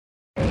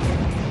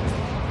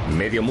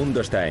Medio mundo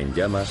está en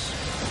llamas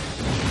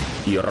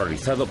y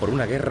horrorizado por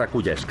una guerra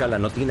cuya escala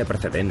no tiene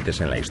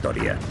precedentes en la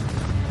historia.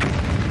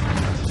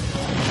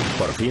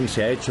 Por fin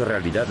se ha hecho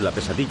realidad la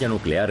pesadilla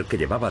nuclear que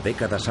llevaba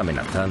décadas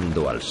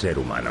amenazando al ser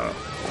humano.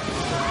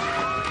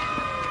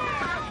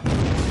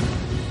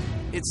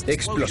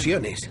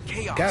 Explosiones,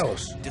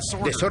 caos,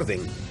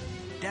 desorden,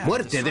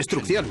 muerte,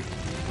 destrucción.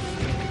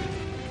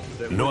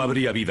 No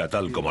habría vida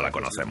tal como la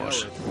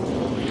conocemos.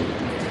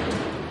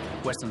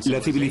 La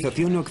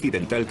civilización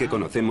occidental que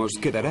conocemos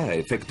quedará a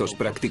efectos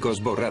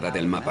prácticos borrada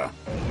del mapa.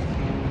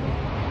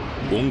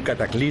 Un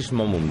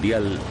cataclismo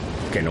mundial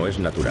que no es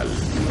natural,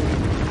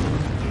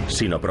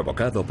 sino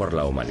provocado por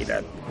la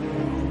humanidad.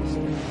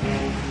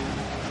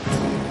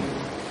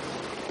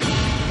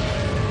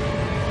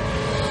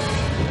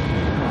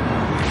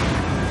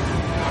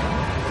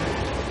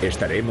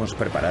 ¿Estaremos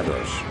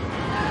preparados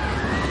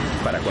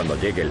para cuando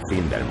llegue el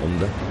fin del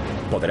mundo?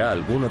 ¿Podrá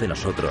alguno de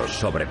nosotros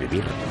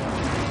sobrevivir?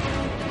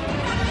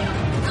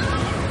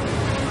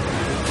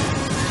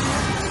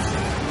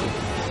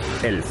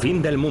 El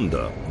fin del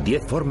mundo.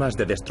 10 formas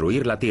de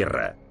destruir la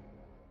Tierra.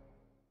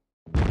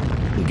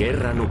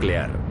 Guerra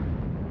nuclear.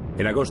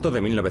 En agosto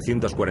de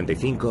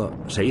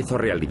 1945 se hizo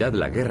realidad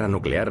la guerra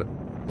nuclear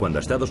cuando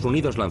Estados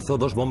Unidos lanzó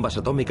 2 bombas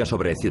atómicas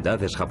sobre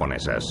ciudades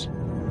japonesas.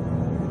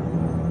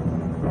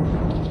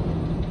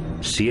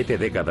 7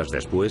 décadas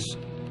después,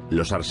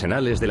 los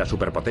arsenales de la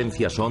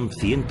superpotencia son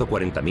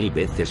 140.000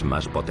 veces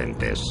más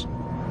potentes.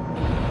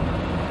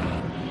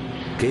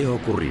 ¿Qué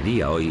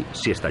ocurriría hoy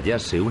si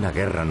estallase una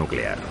guerra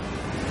nuclear?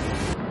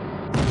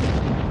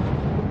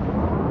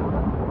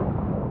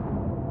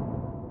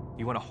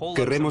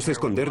 Querremos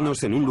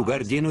escondernos en un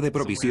lugar lleno de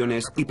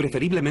provisiones y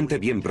preferiblemente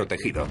bien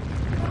protegido.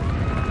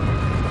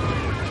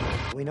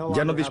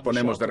 Ya no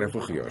disponemos de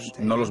refugios,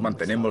 no los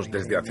mantenemos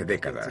desde hace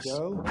décadas.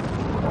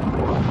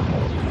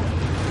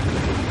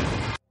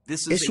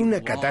 Es una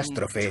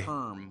catástrofe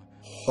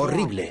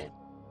horrible,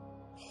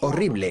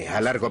 horrible a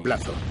largo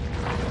plazo.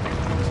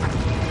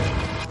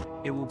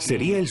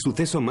 Sería el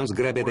suceso más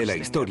grave de la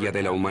historia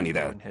de la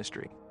humanidad.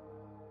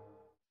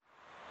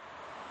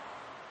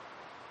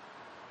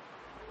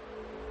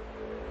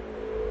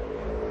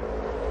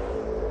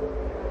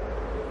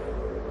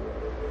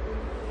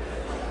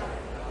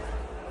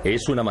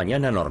 Es una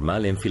mañana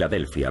normal en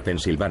Filadelfia,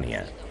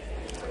 Pensilvania.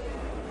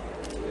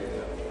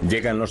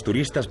 Llegan los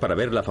turistas para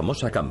ver la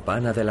famosa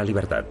campana de la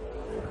libertad.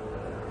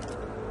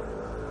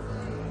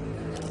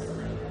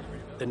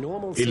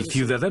 El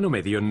ciudadano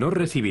medio no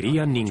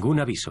recibiría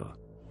ningún aviso.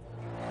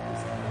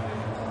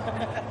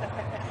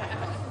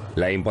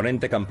 La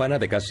imponente campana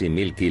de casi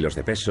 1000 kilos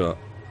de peso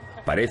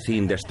parece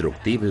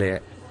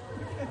indestructible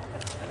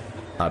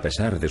a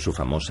pesar de su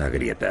famosa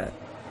grieta.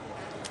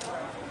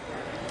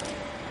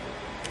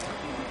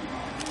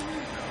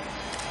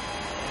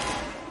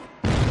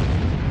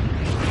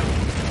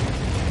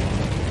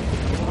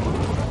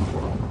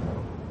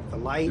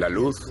 La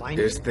luz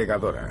es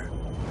cegadora.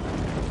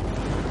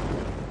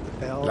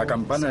 La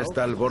campana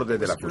está al borde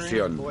de la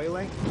fusión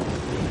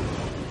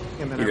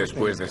y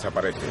después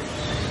desaparece.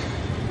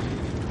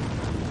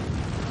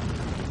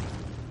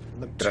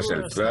 Tras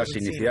el flash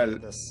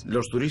inicial,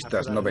 los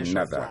turistas no ven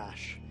nada,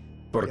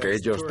 porque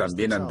ellos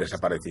también han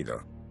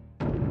desaparecido.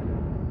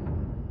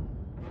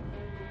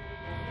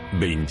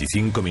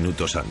 25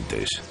 minutos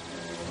antes.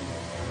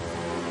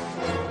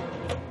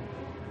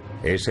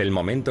 Es el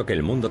momento que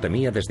el mundo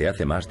temía desde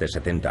hace más de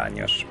 70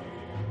 años.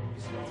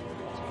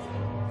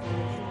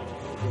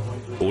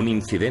 Un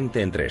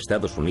incidente entre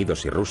Estados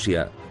Unidos y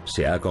Rusia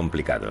se ha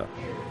complicado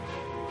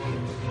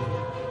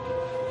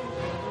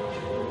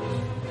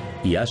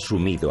y ha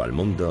sumido al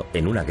mundo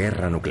en una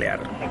guerra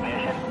nuclear.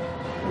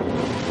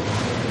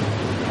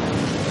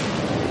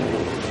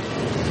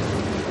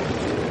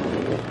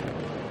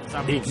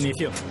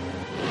 Ignición.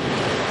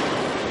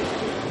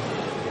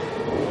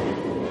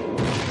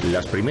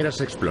 Las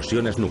primeras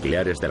explosiones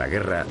nucleares de la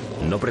guerra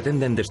no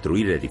pretenden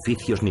destruir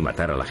edificios ni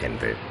matar a la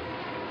gente.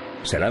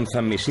 Se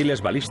lanzan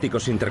misiles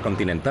balísticos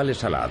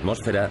intercontinentales a la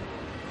atmósfera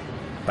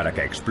para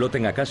que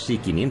exploten a casi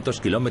 500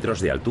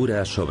 kilómetros de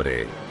altura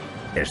sobre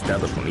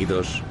Estados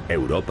Unidos,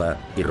 Europa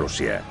y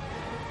Rusia.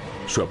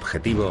 Su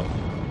objetivo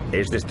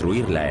es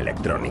destruir la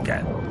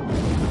electrónica.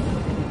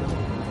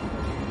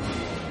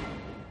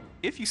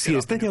 Si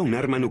estalla un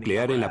arma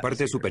nuclear en la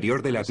parte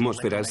superior de la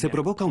atmósfera, se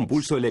provoca un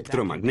pulso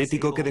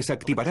electromagnético que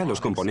desactivará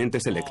los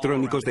componentes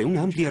electrónicos de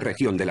una amplia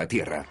región de la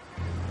Tierra.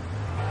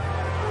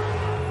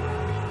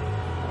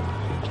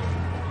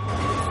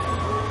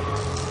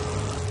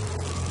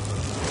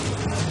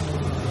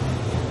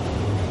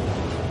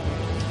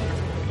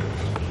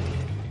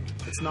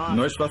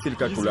 No es fácil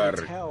calcular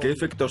qué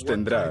efectos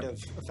tendrá,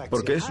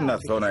 porque es una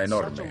zona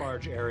enorme.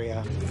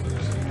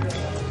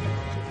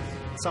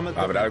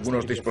 Habrá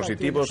algunos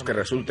dispositivos que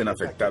resulten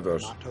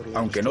afectados,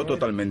 aunque no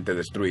totalmente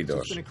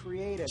destruidos.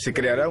 Se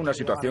creará una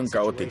situación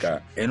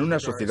caótica en una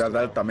sociedad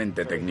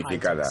altamente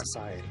tecnificada.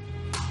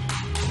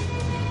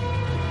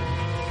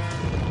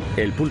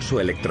 El pulso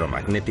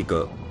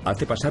electromagnético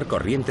hace pasar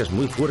corrientes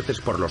muy fuertes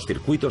por los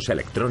circuitos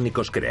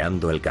electrónicos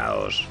creando el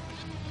caos.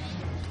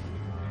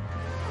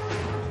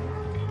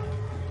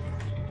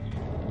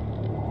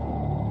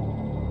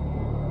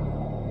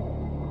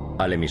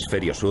 Al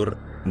hemisferio sur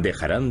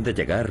dejarán de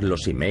llegar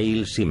los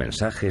emails y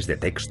mensajes de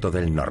texto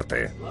del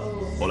norte.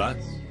 ¿Hola?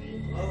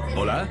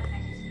 ¿Hola?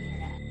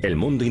 El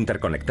mundo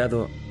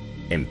interconectado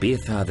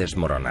empieza a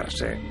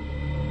desmoronarse.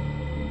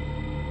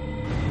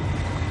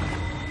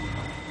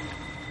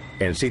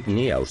 En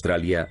Sydney,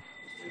 Australia,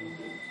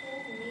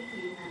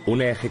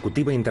 una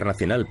ejecutiva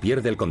internacional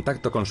pierde el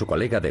contacto con su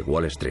colega de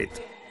Wall Street.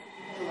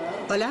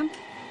 Hola.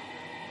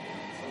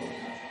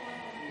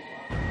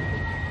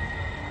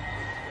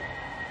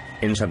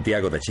 En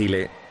Santiago de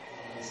Chile,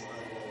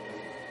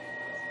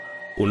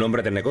 un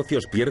hombre de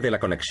negocios pierde la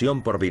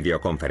conexión por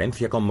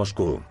videoconferencia con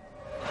Moscú.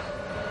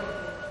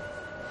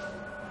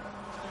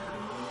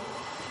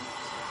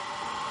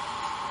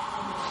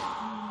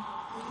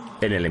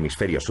 En el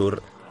hemisferio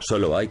sur,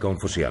 solo hay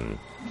confusión.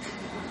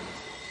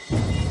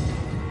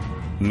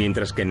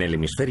 Mientras que en el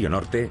hemisferio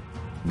norte,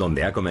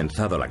 donde ha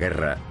comenzado la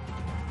guerra,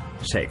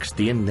 se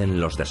extienden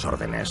los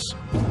desórdenes.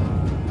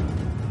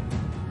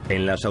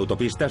 En las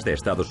autopistas de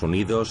Estados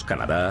Unidos,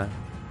 Canadá,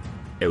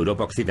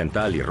 Europa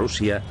Occidental y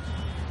Rusia,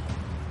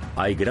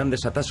 hay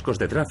grandes atascos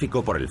de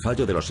tráfico por el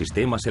fallo de los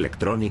sistemas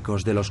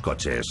electrónicos de los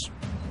coches.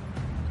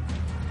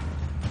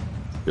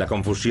 La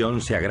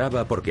confusión se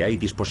agrava porque hay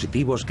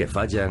dispositivos que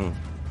fallan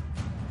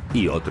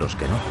y otros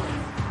que no.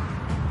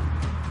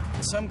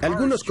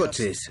 Algunos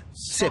coches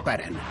se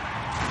paran.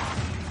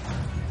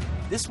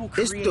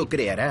 Esto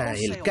creará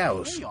el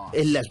caos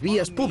en las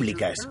vías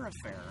públicas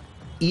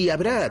y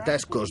habrá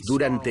atascos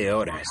durante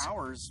horas,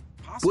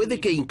 puede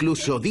que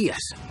incluso días.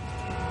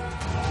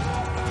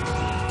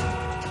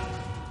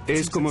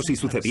 Es como si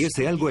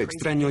sucediese algo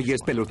extraño y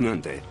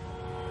espeluznante.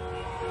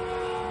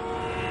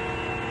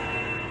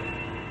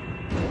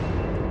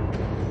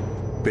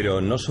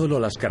 Pero no solo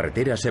las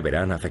carreteras se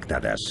verán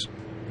afectadas.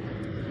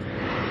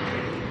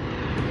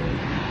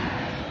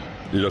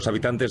 Los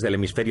habitantes del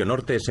hemisferio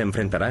norte se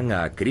enfrentarán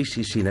a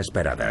crisis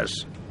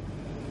inesperadas.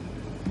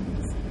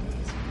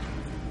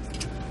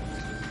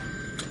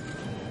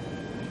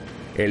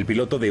 El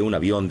piloto de un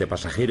avión de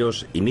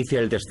pasajeros inicia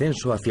el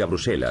descenso hacia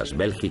Bruselas,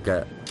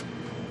 Bélgica,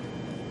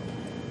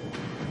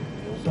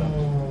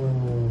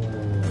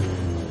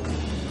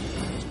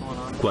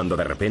 cuando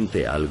de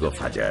repente algo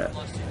falla.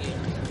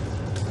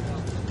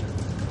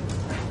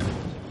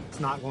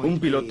 Un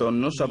piloto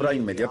no sabrá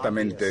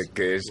inmediatamente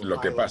qué es lo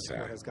que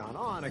pasa,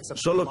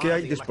 solo que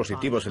hay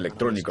dispositivos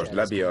electrónicos del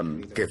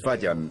avión que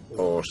fallan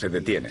o se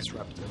detienen.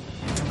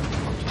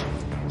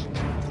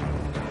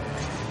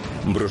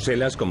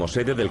 Bruselas, como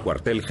sede del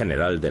cuartel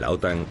general de la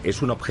OTAN,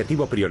 es un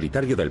objetivo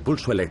prioritario del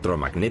pulso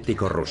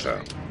electromagnético ruso.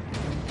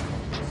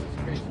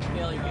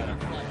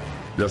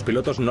 Los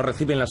pilotos no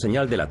reciben la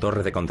señal de la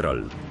torre de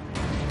control.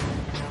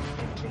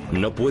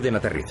 No pueden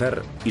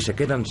aterrizar y se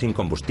quedan sin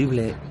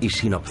combustible y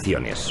sin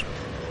opciones.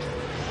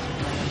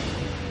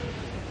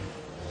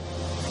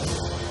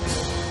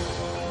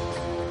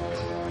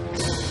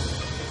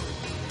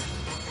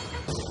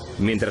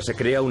 Mientras se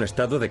crea un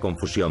estado de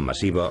confusión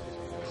masivo,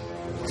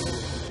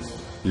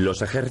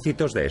 los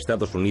ejércitos de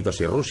Estados Unidos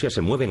y Rusia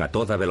se mueven a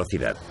toda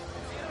velocidad.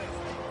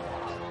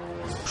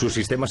 Sus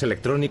sistemas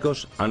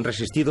electrónicos han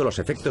resistido los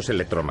efectos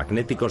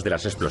electromagnéticos de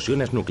las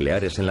explosiones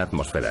nucleares en la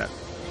atmósfera.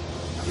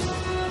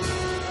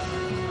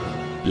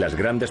 Las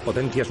grandes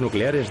potencias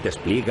nucleares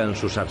despliegan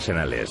sus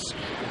arsenales.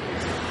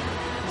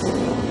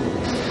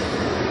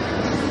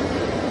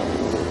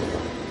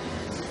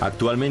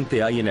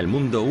 Actualmente hay en el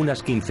mundo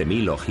unas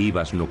 15.000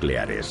 ojivas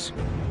nucleares.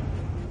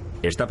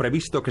 Está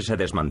previsto que se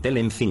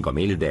desmantelen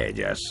 5.000 de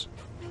ellas.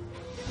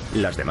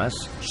 Las demás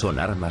son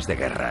armas de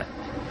guerra.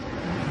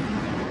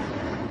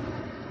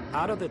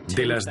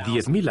 De las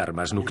 10.000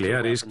 armas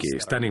nucleares que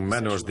están en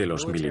manos de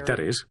los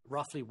militares,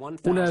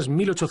 unas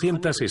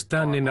 1.800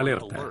 están en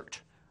alerta,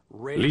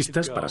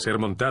 listas para ser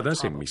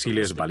montadas en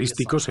misiles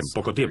balísticos en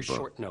poco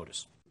tiempo.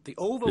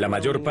 La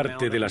mayor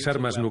parte de las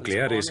armas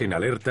nucleares en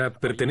alerta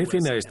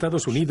pertenecen a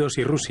Estados Unidos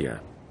y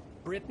Rusia.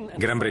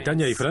 Gran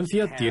Bretaña y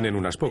Francia tienen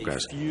unas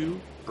pocas.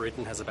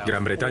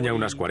 Gran Bretaña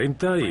unas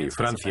 40 y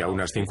Francia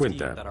unas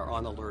 50.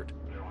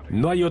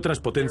 No hay otras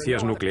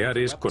potencias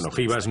nucleares con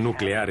ojivas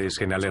nucleares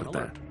en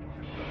alerta.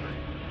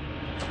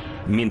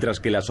 Mientras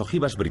que las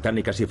ojivas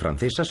británicas y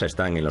francesas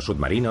están en los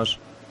submarinos,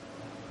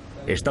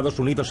 Estados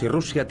Unidos y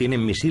Rusia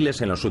tienen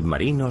misiles en los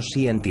submarinos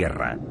y en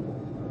tierra.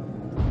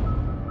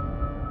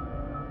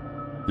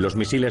 Los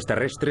misiles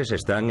terrestres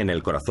están en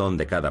el corazón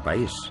de cada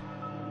país.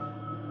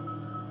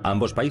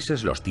 Ambos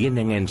países los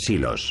tienen en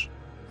silos,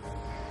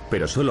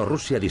 pero solo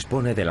Rusia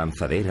dispone de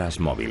lanzaderas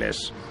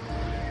móviles.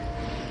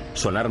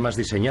 Son armas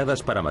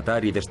diseñadas para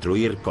matar y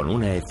destruir con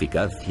una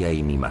eficacia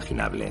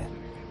inimaginable.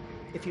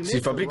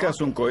 Si fabricas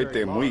un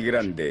cohete muy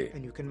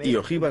grande y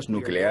ojivas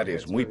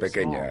nucleares muy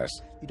pequeñas,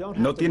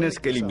 no tienes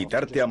que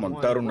limitarte a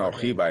montar una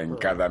ojiva en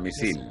cada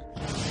misil.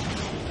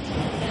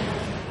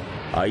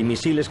 Hay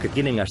misiles que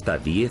tienen hasta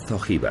 10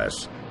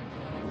 ojivas.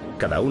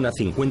 cada una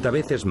 50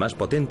 veces más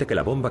potente que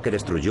la bomba que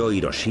destruyó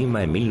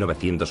Hiroshima en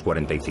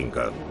 1945.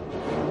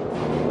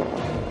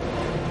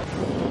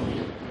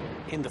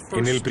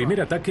 En el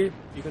primer ataque,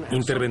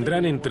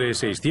 intervendrán entre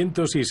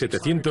 600 y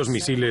 700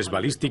 misiles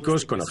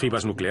balísticos con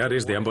ojivas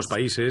nucleares de ambos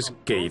países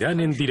que irán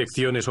en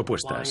direcciones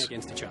opuestas.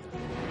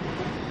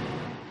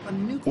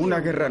 Una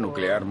guerra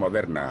nuclear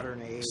moderna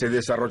se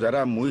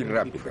desarrollará muy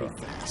rápido.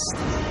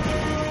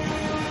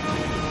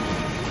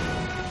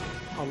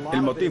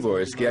 El motivo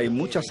es que hay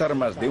muchas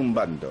armas de un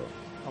bando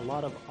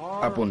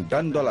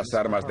apuntando a las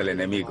armas del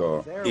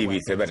enemigo y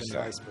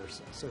viceversa.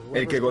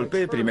 El que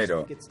golpee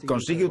primero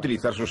consigue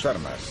utilizar sus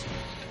armas.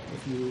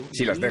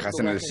 Si las dejas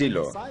en el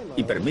silo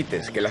y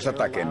permites que las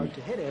ataquen,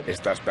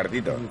 estás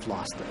perdido.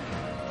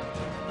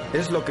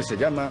 Es lo que se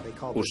llama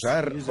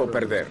usar o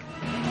perder.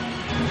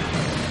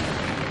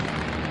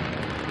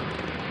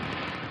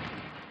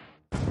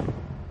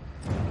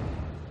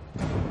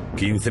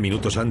 «15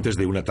 minutos antes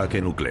de un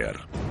ataque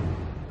nuclear».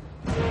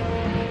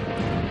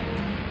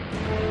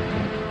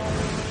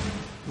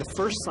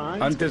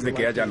 Antes de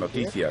que haya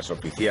noticias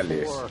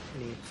oficiales,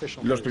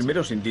 los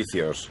primeros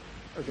indicios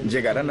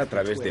llegarán a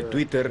través de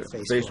Twitter,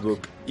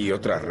 Facebook y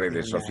otras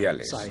redes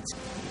sociales,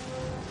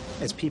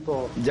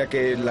 ya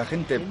que la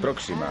gente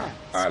próxima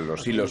a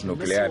los hilos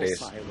nucleares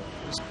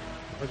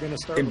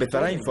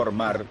empezará a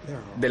informar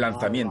del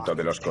lanzamiento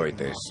de los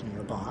cohetes.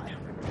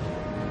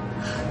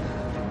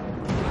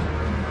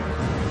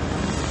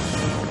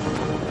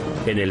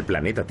 En el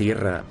planeta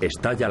Tierra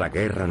estalla la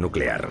guerra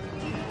nuclear.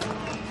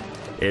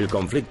 El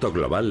conflicto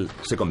global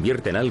se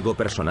convierte en algo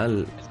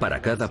personal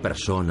para cada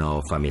persona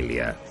o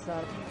familia.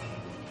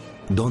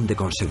 ¿Dónde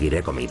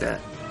conseguiré comida?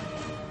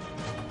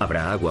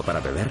 ¿Habrá agua para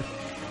beber?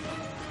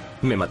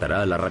 ¿Me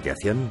matará la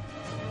radiación?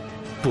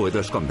 ¿Puedo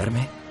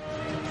esconderme?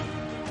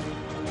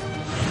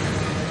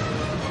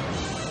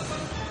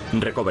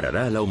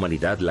 ¿Recobrará la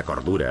humanidad la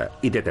cordura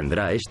y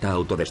detendrá esta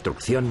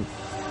autodestrucción?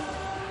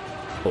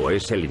 ¿O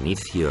es el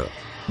inicio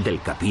del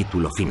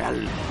capítulo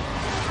final?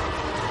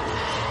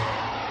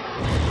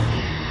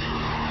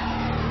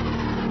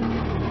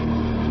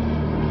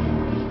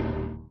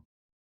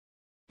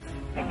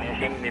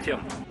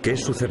 ¿Qué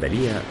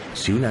sucedería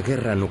si una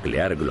guerra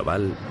nuclear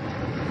global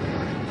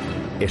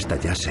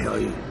estallase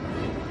hoy?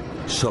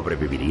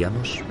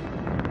 ¿Sobreviviríamos?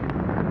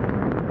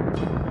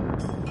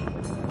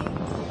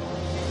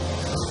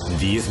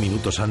 10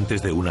 minutos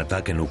antes de un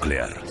ataque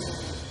nuclear.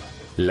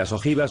 Las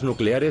ojivas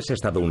nucleares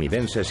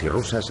estadounidenses y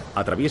rusas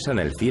atraviesan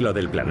el cielo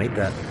del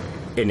planeta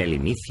en el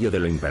inicio de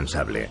lo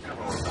impensable.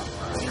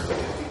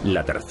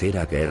 La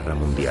Tercera Guerra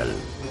Mundial.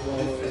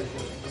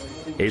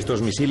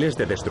 Estos misiles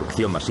de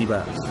destrucción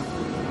masiva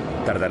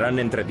tardarán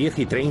entre 10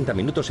 y 30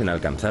 minutos en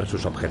alcanzar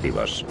sus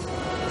objetivos.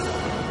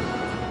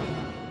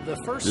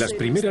 Las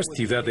primeras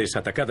ciudades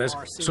atacadas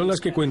son las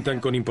que cuentan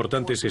con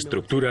importantes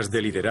estructuras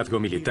de liderazgo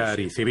militar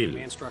y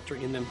civil.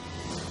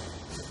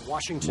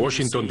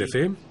 Washington,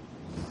 D.C.,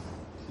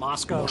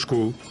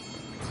 Moscú.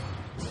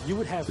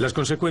 Las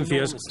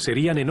consecuencias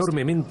serían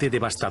enormemente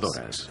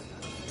devastadoras.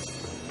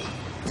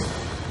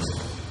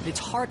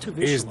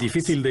 Es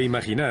difícil de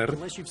imaginar,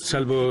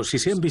 salvo si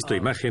se han visto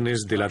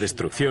imágenes de la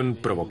destrucción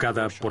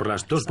provocada por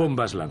las dos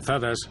bombas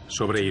lanzadas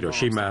sobre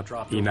Hiroshima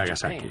y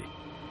Nagasaki.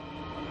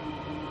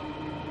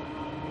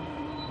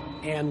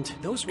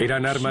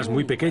 Eran armas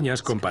muy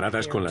pequeñas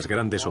comparadas con las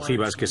grandes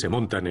ojivas que se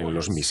montan en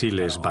los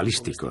misiles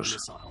balísticos.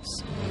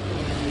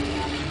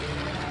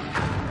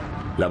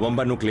 La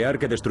bomba nuclear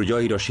que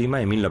destruyó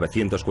Hiroshima en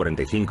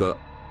 1945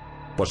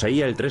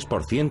 poseía el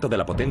 3% de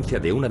la potencia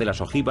de una de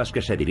las ojivas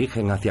que se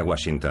dirigen hacia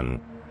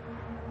Washington.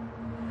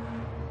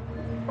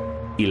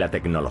 Y la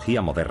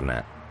tecnología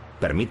moderna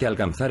permite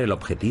alcanzar el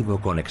objetivo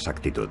con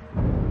exactitud.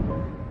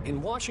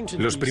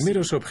 Los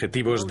primeros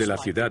objetivos de la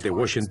ciudad de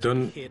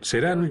Washington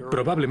serán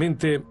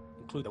probablemente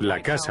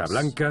la Casa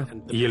Blanca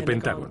y el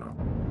Pentágono.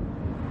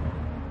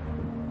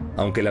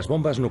 Aunque las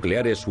bombas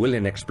nucleares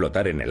suelen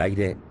explotar en el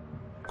aire,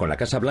 con la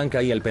Casa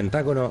Blanca y el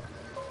Pentágono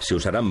se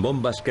usarán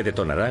bombas que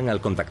detonarán al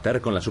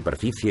contactar con la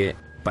superficie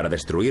para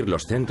destruir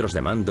los centros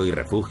de mando y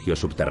refugios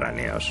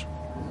subterráneos.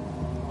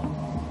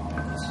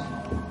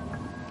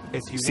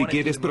 Si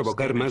quieres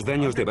provocar más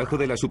daños debajo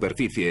de la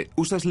superficie,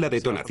 usas la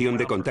detonación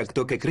de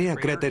contacto que crea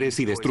cráteres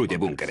y destruye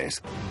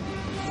búnkeres.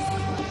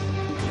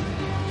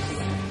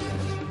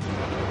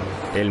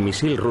 El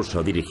misil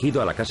ruso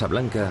dirigido a la Casa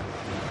Blanca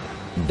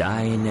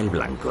da en el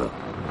blanco.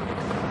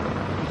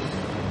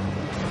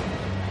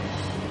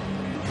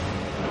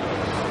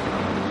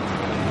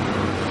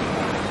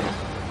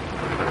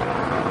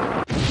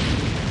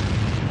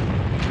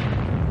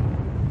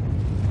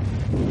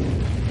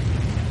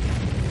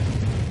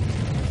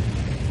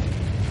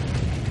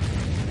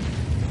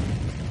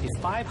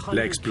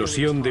 La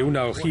explosión de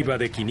una ojiva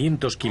de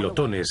 500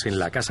 kilotones en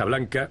la Casa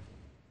Blanca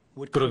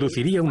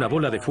produciría una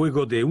bola de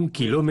fuego de 1,5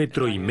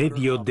 kilómetros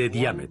de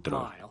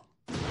diámetro.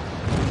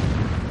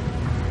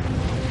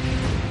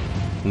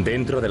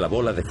 Dentro de la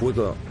bola de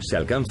fuego se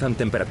alcanzan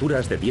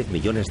temperaturas de 10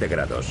 millones de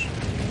grados,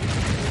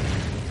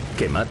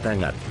 que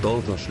matan a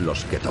todos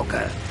los que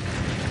toca.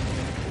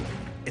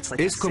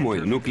 Es como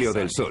el núcleo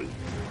del Sol.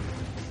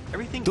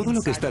 Todo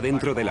lo que está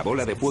dentro de la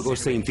bola de fuego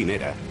se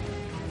incinera,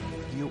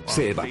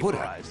 se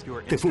evapora,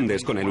 te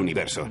fundes con el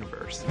universo.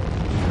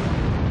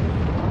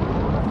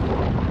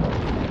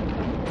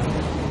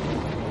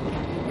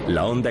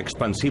 La onda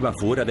expansiva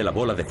fuera de la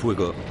bola de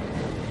fuego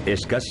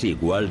es casi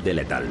igual de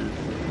letal.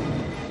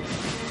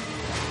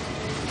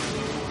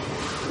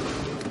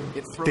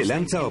 Te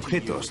lanza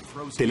objetos,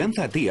 te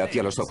lanza a ti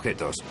hacia los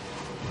objetos.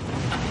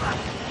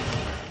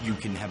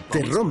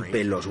 Te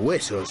rompe los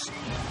huesos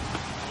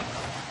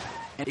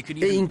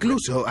e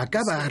incluso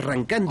acaba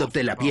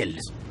arrancándote la piel.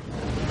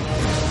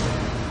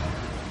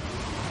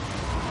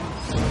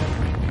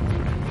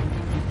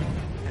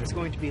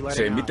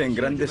 Se emiten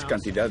grandes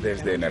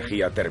cantidades de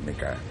energía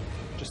térmica.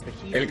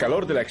 El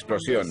calor de la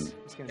explosión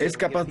es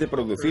capaz de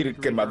producir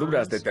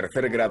quemaduras de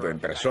tercer grado en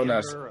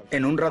personas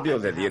en un radio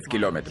de 10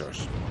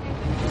 kilómetros.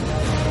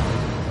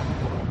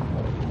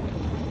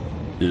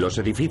 Los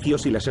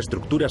edificios y las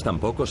estructuras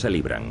tampoco se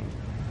libran.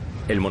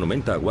 El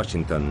monumento a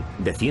Washington,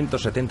 de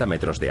 170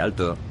 metros de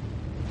alto,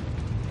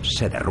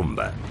 se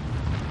derrumba.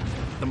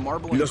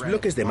 Los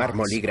bloques de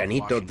mármol y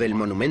granito del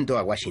monumento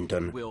a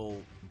Washington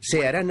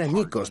se harán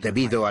añicos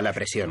debido a la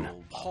presión.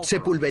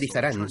 Se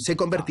pulverizarán, se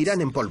convertirán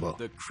en polvo.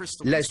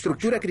 La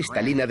estructura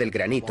cristalina del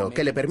granito,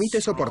 que le permite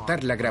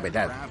soportar la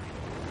gravedad,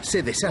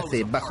 se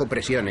deshace bajo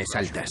presiones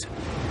altas.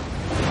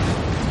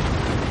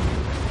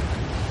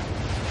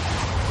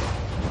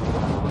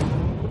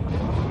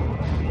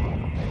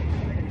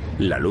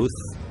 La luz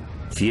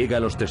ciega a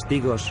los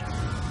testigos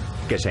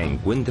que se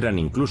encuentran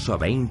incluso a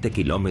 20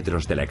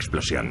 kilómetros de la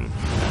explosión.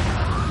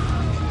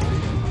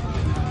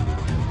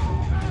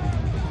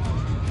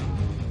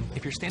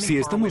 Si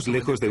estamos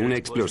lejos de una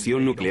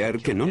explosión nuclear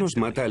que no nos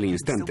mata al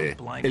instante,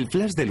 el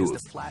flash de luz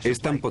es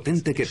tan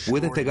potente que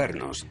puede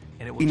cegarnos,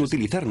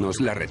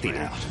 inutilizarnos la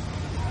retina.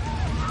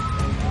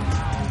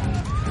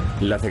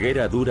 La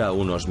ceguera dura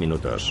unos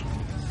minutos.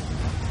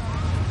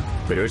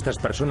 Pero estas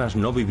personas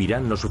no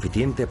vivirán lo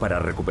suficiente para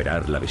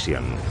recuperar la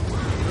visión.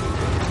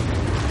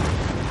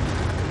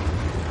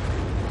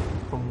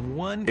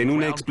 En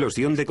una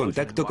explosión de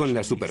contacto con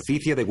la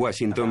superficie de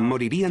Washington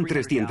morirían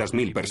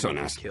 300.000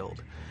 personas.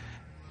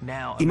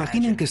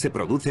 Imaginen que se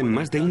producen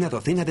más de una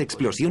docena de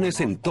explosiones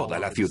en toda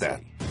la ciudad.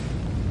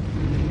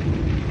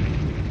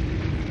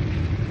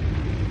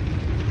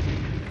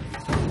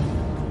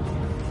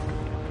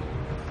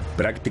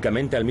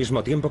 Prácticamente al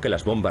mismo tiempo que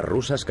las bombas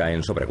rusas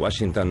caen sobre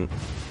Washington,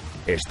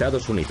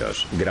 Estados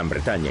Unidos, Gran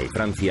Bretaña y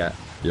Francia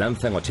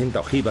lanzan 80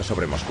 ojivas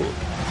sobre Moscú.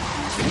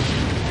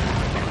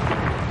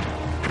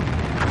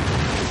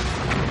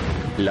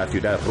 La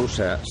ciudad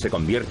rusa se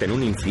convierte en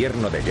un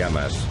infierno de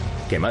llamas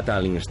que mata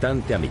al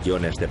instante a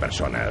millones de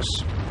personas.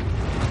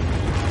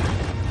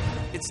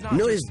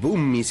 No es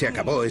boom y se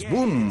acabó, es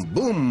boom,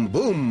 boom,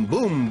 boom,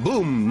 boom,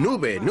 boom,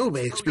 nube,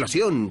 nube,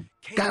 explosión,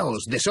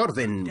 caos,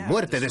 desorden,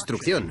 muerte,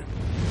 destrucción.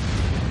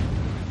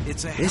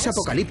 Es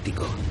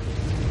apocalíptico.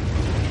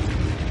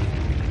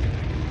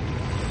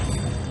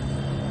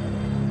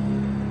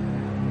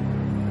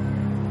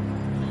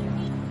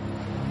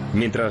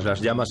 Mientras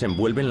las llamas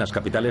envuelven las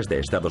capitales de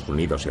Estados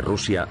Unidos y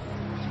Rusia,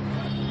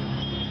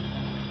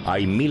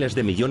 hay miles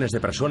de millones de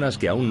personas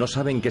que aún no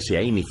saben que se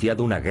ha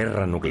iniciado una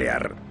guerra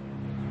nuclear.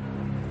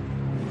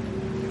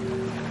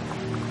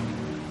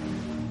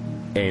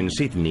 En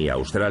Sydney,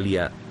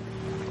 Australia,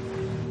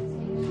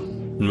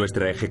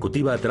 nuestra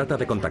ejecutiva trata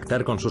de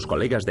contactar con sus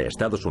colegas de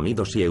Estados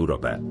Unidos y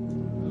Europa,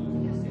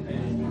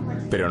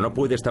 pero no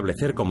puede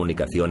establecer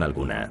comunicación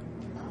alguna.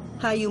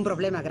 Hay un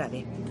problema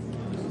grave.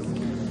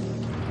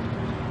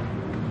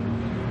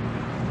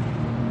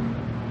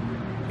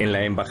 En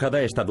la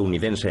embajada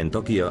estadounidense en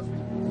Tokio,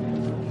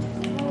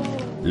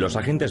 los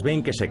agentes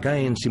ven que se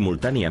caen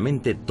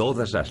simultáneamente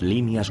todas las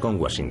líneas con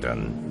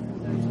Washington.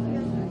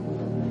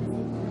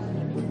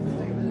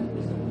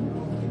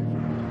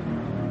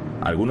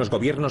 Algunos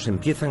gobiernos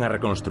empiezan a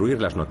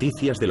reconstruir las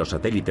noticias de los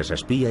satélites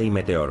espía y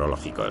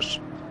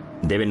meteorológicos.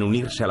 Deben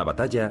unirse a la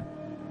batalla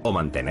o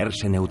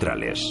mantenerse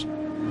neutrales.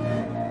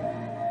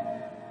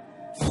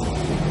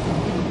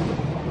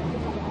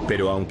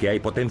 Pero aunque hay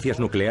potencias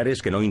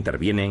nucleares que no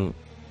intervienen,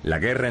 la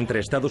guerra entre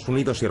Estados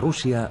Unidos y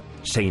Rusia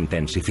se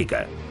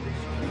intensifica.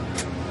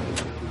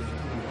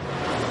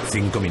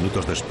 5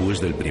 minutos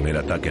después del primer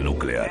ataque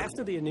nuclear.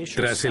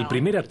 Tras el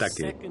primer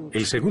ataque,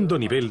 el segundo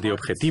nivel de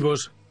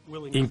objetivos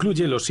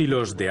incluye los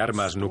hilos de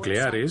armas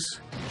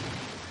nucleares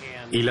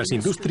y las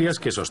industrias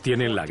que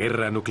sostienen la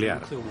guerra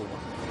nuclear.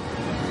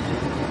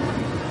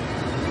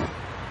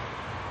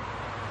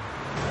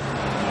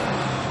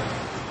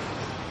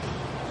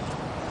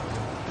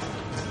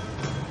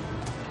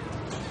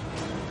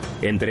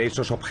 Entre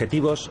esos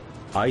objetivos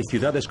hay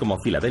ciudades como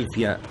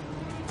Filadelfia,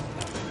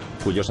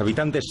 cuyos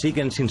habitantes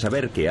siguen sin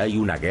saber que hay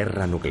una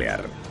guerra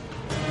nuclear.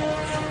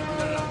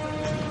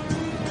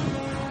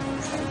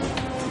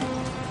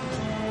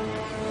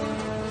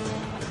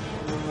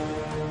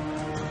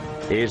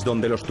 Es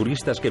donde los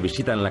turistas que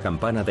visitan la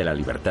Campana de la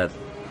Libertad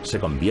se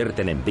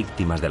convierten en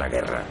víctimas de la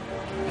guerra.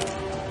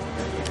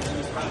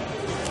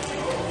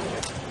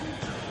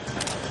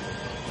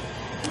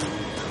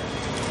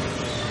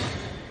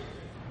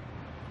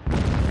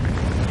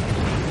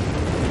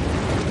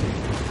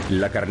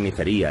 La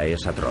carnicería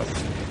es atroz.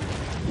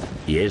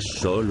 Y es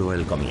solo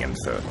el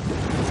comienzo.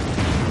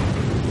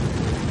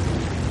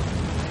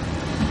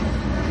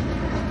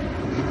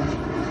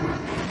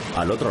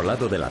 Al otro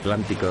lado del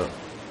Atlántico,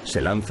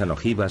 se lanzan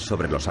ojivas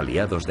sobre los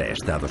aliados de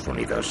Estados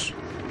Unidos.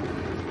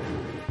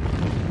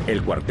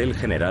 El cuartel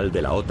general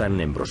de la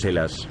OTAN en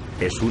Bruselas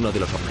es uno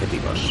de los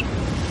objetivos.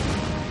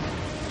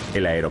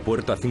 El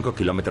aeropuerto a 5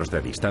 kilómetros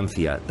de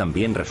distancia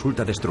también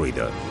resulta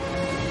destruido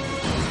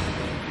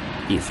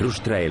y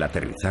frustra el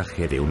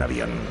aterrizaje de un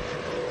avión.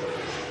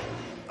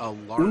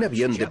 Un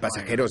avión de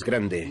pasajeros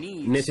grande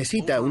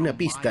necesita una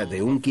pista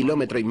de 1,5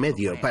 kilómetros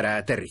para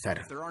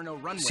aterrizar.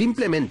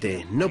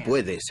 Simplemente no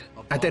puedes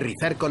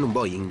aterrizar con un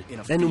Boeing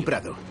en un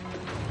prado.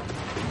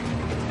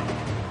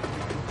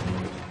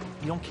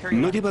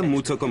 No llevan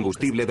mucho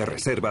combustible de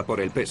reserva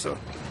por el peso.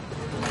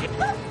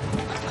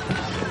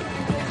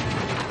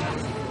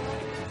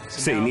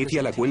 Se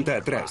inicia la cuenta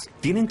atrás.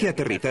 Tienen que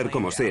aterrizar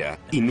como sea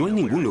y no hay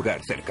ningún lugar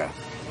cerca.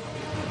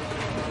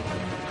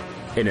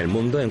 En el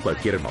mundo, en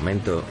cualquier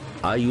momento,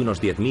 hay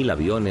unos 10.000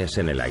 aviones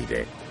en el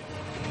aire.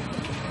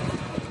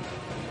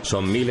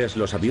 Son miles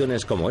los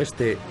aviones como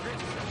este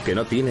que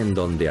no tienen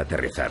dónde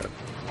aterrizar.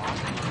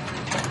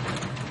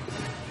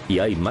 Y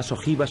hay más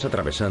ojivas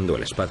atravesando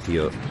el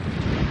espacio,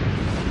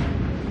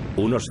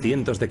 unos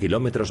cientos de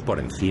kilómetros por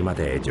encima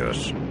de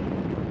ellos.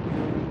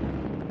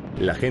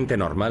 La gente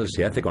normal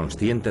se hace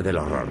consciente del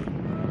horror.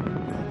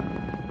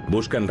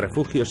 Buscan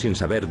refugio sin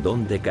saber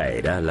dónde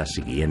caerá la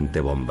siguiente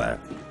bomba.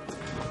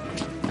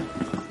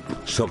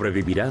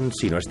 ¿Sobrevivirán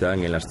si no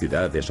están en las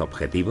ciudades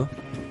objetivo?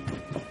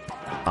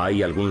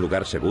 ¿Hay algún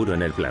lugar seguro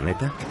en el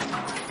planeta?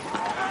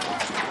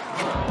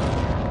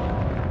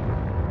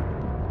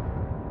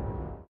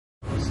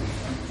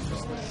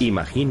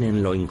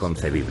 Imaginen lo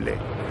inconcebible,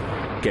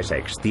 que se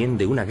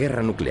extiende una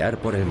guerra nuclear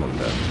por el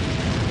mundo.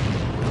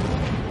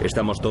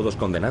 ¿Estamos todos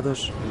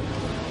condenados?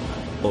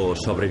 ¿O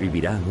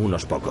sobrevivirán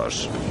unos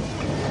pocos?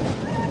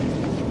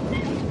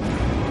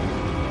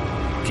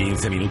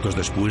 15 minutos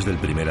después del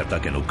primer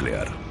ataque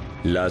nuclear.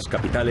 Las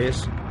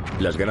capitales,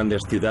 las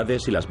grandes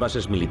ciudades y las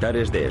bases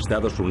militares de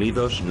Estados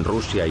Unidos,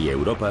 Rusia y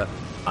Europa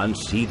han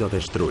sido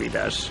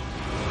destruidas.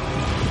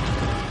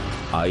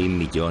 Hay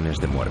millones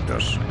de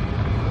muertos.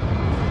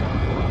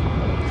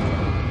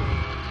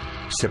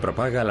 Se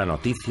propaga la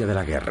noticia de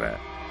la guerra.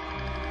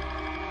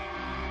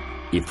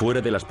 Y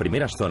fuera de las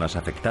primeras zonas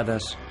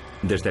afectadas,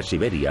 desde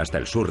Siberia hasta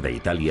el sur de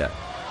Italia,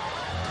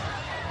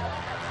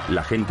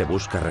 la gente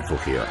busca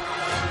refugio.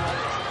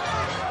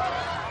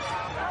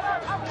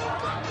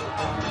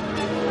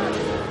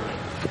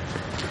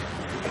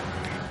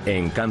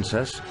 En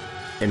Kansas,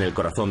 en el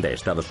corazón de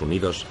Estados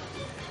Unidos,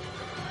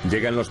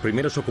 llegan los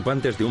primeros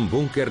ocupantes de un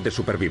búnker de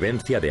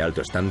supervivencia de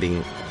alto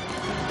standing,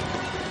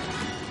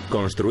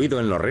 construido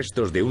en los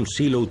restos de un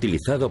silo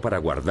utilizado para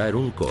guardar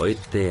un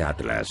cohete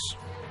Atlas,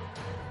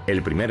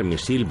 el primer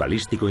misil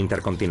balístico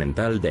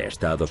intercontinental de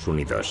Estados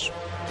Unidos.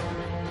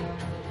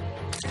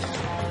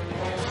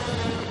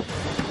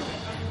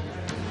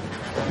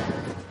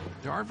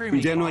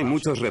 Ya no hay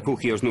muchos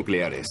refugios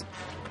nucleares,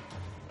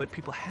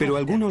 pero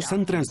algunos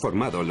han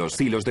transformado los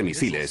silos de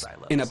misiles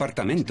en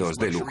apartamentos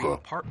de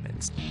lujo.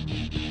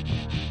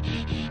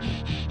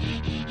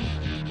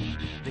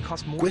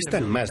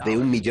 Cuestan más de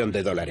 $1 millón.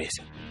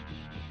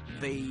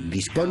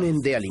 Disponen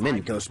de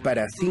alimentos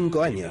para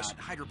 5 años,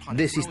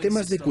 de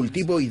sistemas de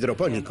cultivo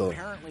hidropónico,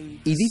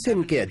 y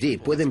dicen que allí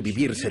pueden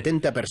vivir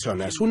 70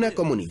 personas, una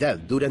comunidad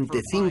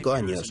durante 5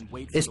 años,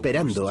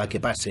 esperando a que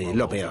pase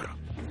lo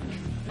peor.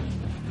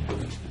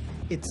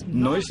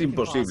 No es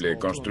imposible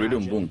construir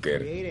un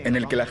búnker en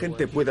el que la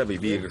gente pueda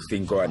vivir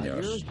 5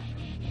 años.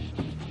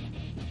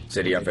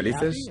 ¿Serían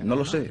felices? No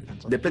lo sé.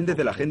 Depende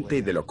de la gente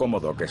y de lo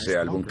cómodo que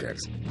sea el búnker.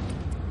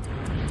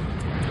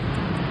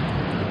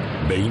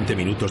 20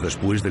 minutos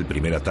después del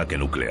primer ataque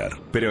nuclear.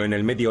 Pero en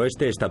el Medio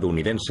Oeste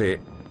estadounidense,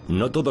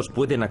 no todos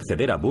pueden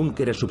acceder a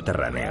búnkeres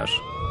subterráneos.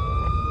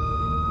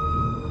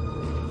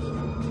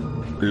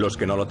 Los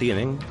que no lo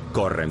tienen,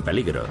 corren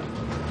peligro.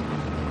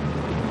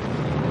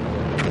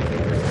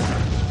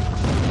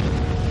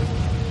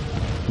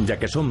 Ya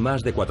que son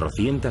más de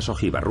 400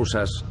 ojivas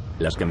rusas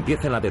las que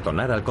empiezan a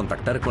detonar al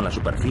contactar con la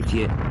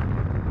superficie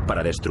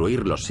para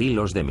destruir los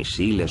hilos de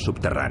misiles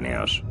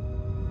subterráneos.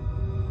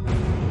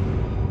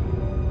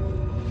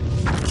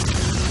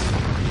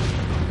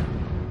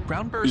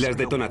 Las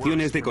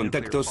detonaciones de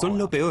contacto son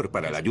lo peor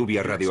para la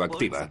lluvia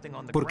radioactiva,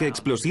 porque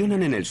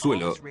explosionan en el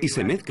suelo y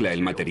se mezcla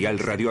el material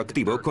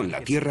radioactivo con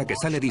la tierra que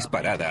sale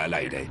disparada al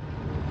aire.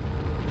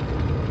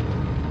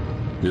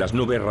 Las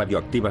nubes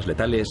radioactivas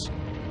letales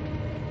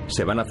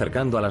se van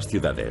acercando a las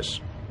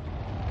ciudades.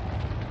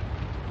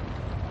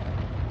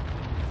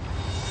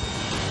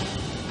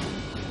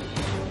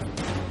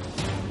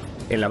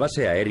 En la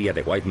base aérea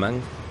de Whiteman,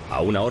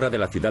 a 1 hora de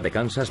la ciudad de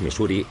Kansas,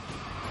 Missouri,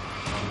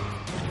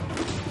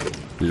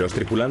 los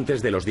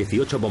tripulantes de los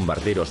 18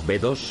 bombarderos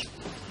B-2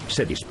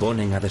 se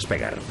disponen a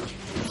despegar.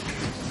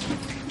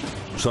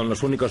 Son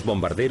los únicos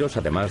bombarderos,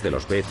 además de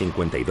los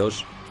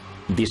B-52,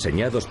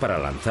 diseñados para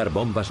lanzar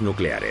bombas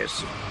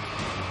nucleares.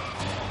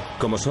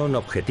 Como son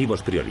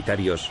objetivos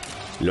prioritarios,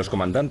 los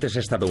comandantes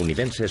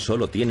estadounidenses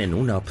solo tienen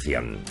una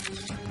opción: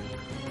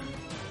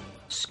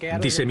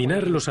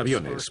 diseminar los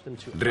aviones,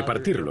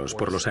 repartirlos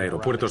por los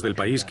aeropuertos del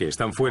país que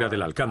están fuera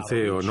del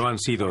alcance o no han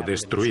sido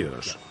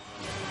destruidos.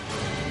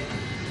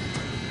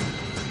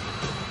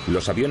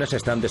 Los aviones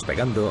están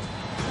despegando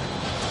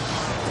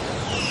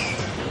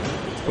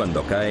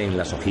cuando caen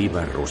las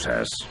ojivas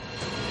rusas.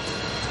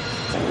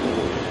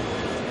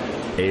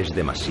 Es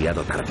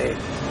demasiado tarde.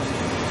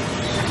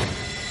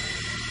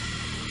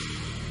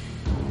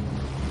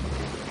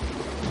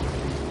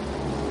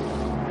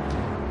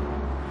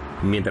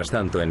 Mientras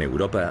tanto, en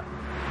Europa,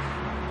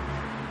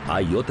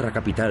 hay otra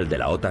capital de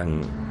la OTAN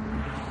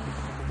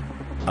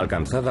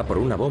alcanzada por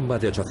una bomba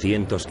de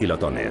 800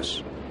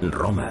 kilotones,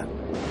 Roma.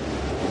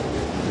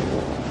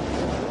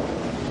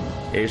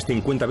 Es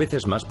 50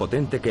 veces más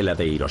potente que la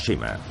de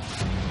Hiroshima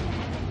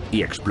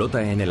y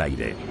explota en el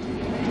aire.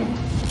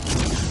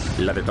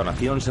 La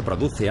detonación se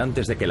produce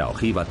antes de que la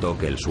ojiva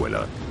toque el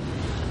suelo.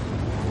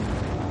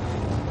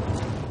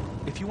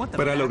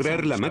 Para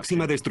lograr la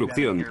máxima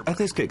destrucción,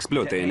 haces que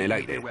explote en el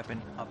aire.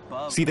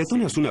 Si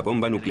detonas una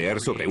bomba nuclear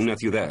sobre una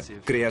ciudad,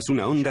 creas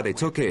una onda de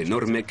choque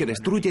enorme que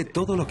destruye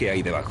todo lo que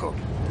hay debajo.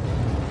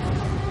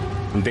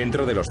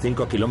 Dentro de los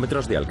 5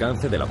 kilómetros de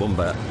alcance de la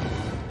bomba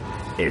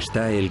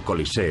está el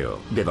Coliseo,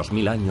 de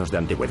 2000 años de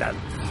antigüedad.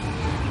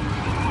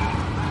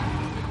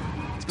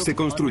 Se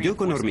construyó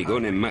con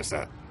hormigón en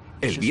masa.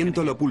 El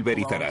viento lo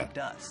pulverizará.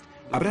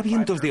 Habrá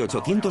vientos de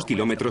 800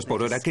 kilómetros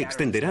por hora que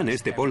extenderán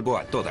este polvo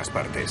a todas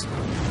partes.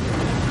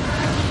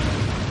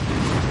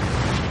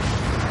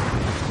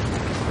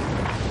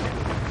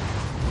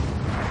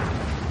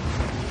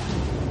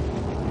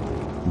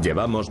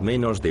 Llevamos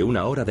menos de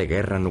una hora de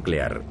guerra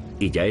nuclear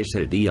y ya es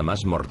el día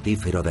más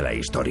mortífero de la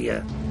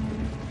historia.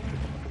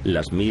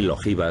 Las 1000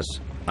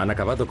 ojivas han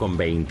acabado con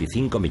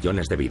 25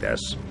 millones de vidas.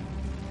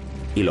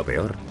 Y lo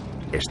peor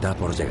está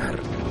por llegar.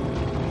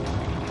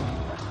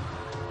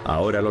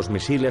 Ahora los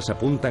misiles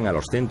apuntan a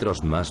los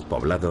centros más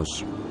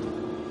poblados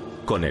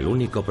con el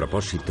único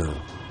propósito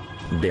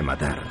de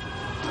matar.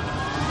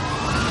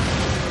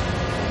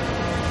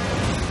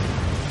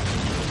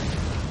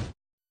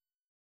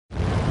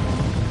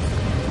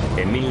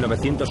 En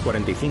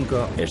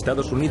 1945,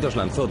 Estados Unidos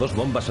lanzó 2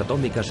 bombas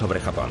atómicas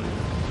sobre Japón.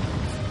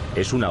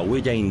 Es una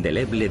huella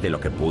indeleble de lo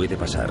que puede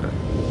pasar.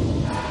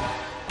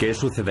 ¿Qué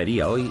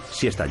sucedería hoy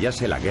si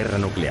estallase la guerra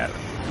nuclear?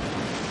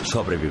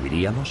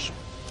 ¿Sobreviviríamos?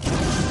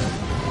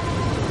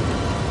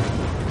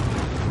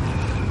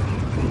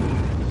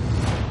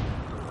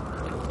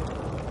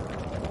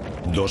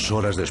 Dos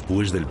horas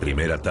después del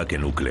primer ataque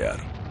nuclear.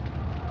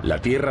 La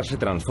Tierra se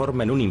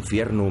transforma en un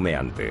infierno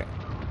humeante,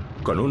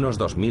 con unos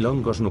 2000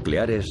 hongos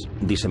nucleares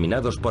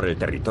diseminados por el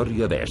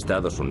territorio de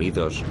Estados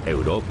Unidos,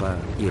 Europa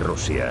y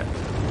Rusia.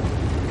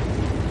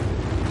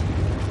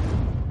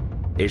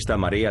 Esta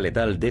marea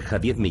letal deja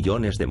 10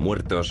 millones de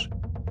muertos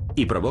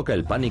y provoca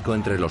el pánico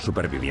entre los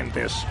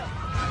supervivientes.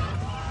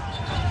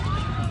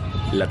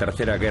 La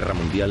Tercera Guerra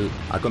Mundial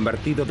ha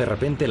convertido de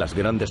repente las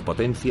grandes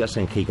potencias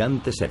en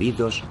gigantes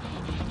heridos,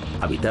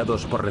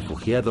 habitados por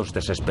refugiados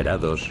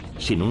desesperados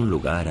sin un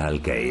lugar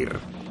al que ir.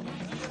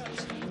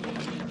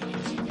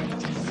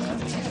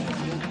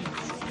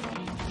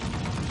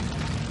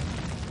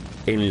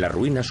 En las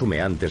ruinas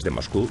humeantes de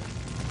Moscú,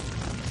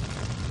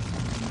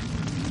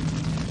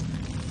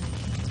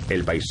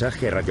 el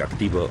paisaje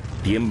radioactivo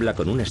tiembla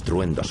con un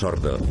estruendo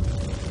sordo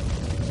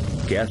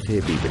que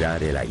hace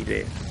vibrar el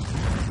aire.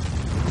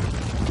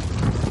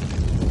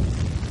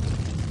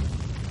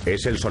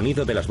 Es el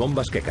sonido de las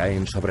bombas que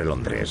caen sobre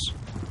Londres,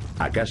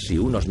 a casi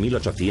unos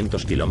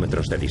 1800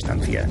 kilómetros de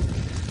distancia.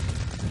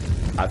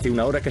 Hace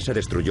una hora que se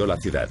destruyó la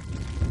ciudad,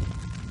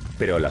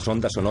 pero las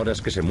ondas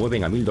sonoras que se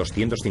mueven a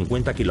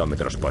 1250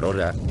 kilómetros por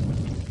hora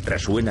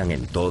resuenan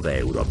en toda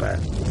Europa.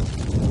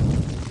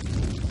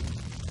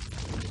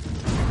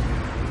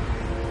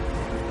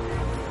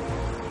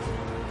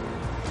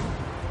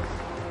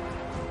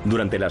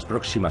 Durante las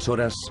próximas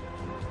horas,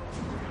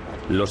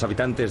 los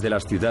habitantes de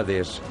las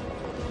ciudades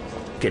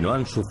que no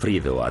han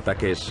sufrido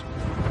ataques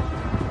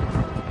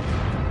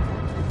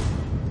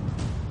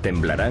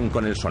temblarán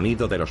con el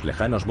sonido de los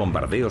lejanos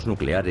bombardeos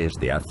nucleares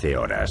de hace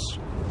horas.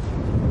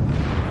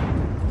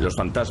 Los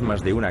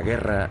fantasmas de una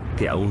guerra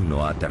que aún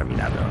no ha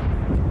terminado.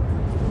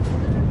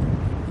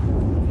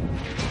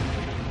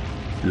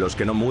 Los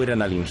que no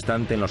mueran al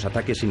instante en los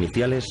ataques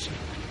iniciales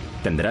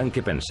tendrán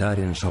que pensar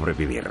en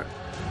sobrevivir.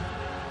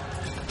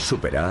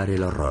 Superar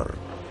el horror,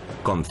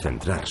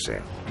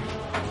 concentrarse,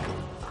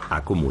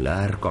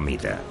 acumular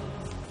comida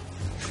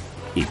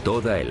y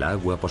toda el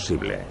agua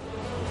posible.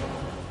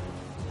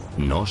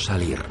 No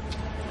salir,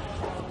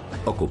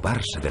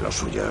 ocuparse de los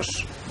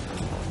suyos.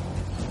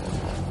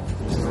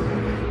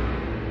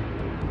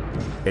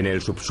 En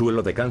el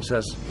subsuelo de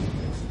Kansas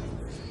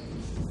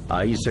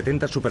hay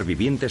 70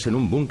 supervivientes en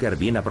un búnker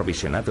bien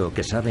aprovisionado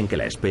que saben que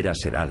la espera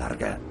será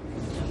larga.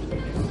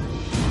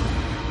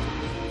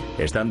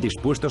 Están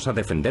dispuestos a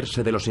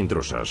defenderse de los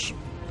intrusos.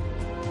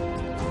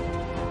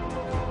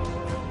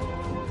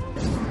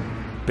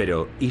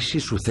 Pero, ¿y si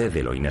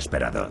sucede lo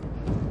inesperado?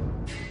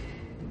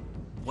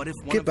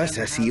 ¿Qué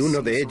pasa si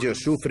uno de ellos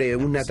sufre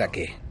un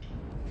ataque?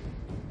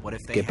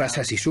 ¿Qué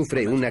pasa si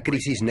sufre una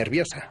crisis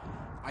nerviosa?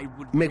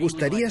 Me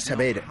gustaría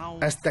saber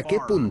hasta qué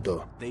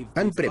punto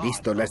han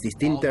previsto las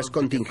distintas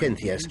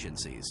contingencias,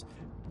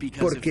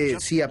 porque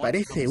si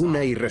aparece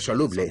una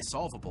irresoluble,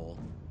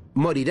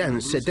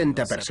 morirán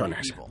 70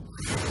 personas.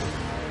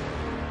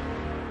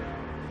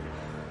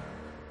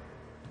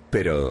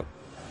 Pero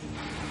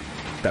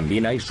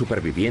también hay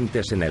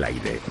supervivientes en el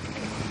aire.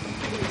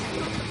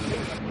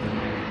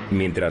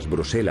 Mientras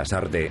Bruselas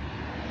arde,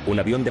 un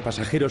avión de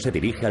pasajeros se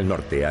dirige al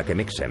norte, a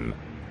Kemexem,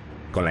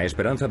 con la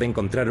esperanza de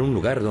encontrar un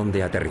lugar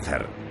donde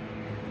aterrizar.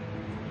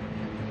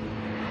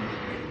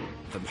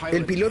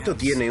 El piloto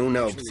tiene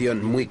una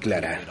opción muy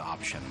clara.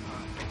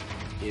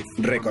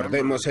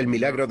 Recordemos el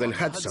milagro del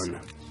Hudson.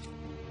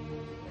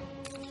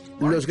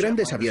 Los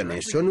grandes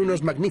aviones son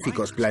unos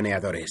magníficos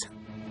planeadores.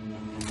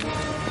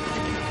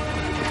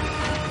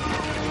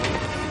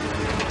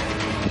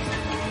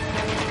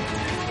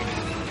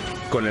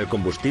 Con el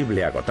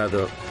combustible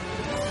agotado,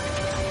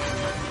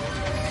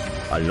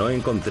 al no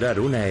encontrar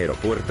un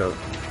aeropuerto,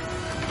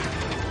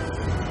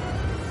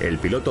 el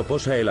piloto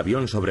posa el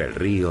avión sobre el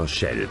río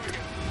Scheldt.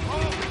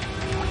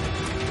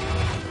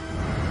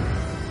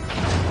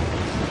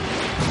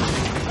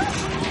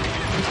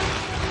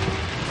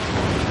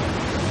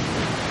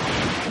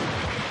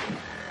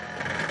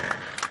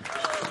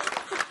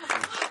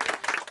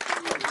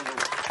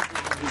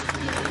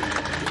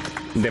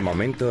 De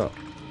momento,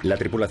 la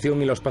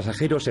tripulación y los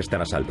pasajeros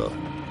están a salvo.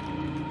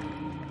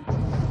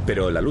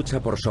 Pero la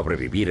lucha por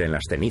sobrevivir en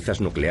las cenizas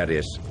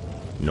nucleares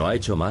no ha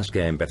hecho más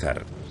que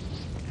empezar.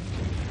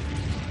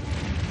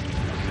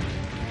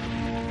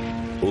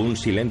 Un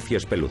silencio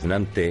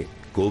espeluznante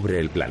cubre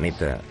el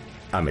planeta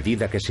a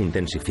medida que se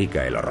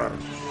intensifica el horror.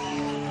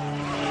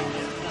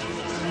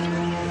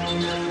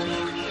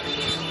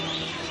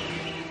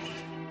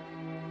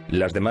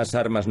 Las demás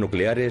armas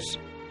nucleares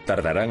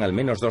tardarán al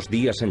menos 2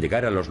 días en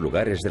llegar a los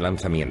lugares de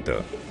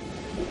lanzamiento,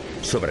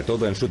 sobre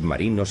todo en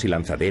submarinos y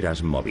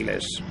lanzaderas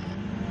móviles.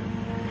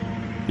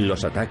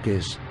 Los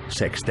ataques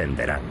se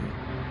extenderán.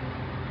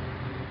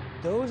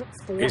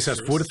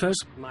 Esas fuerzas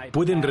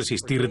pueden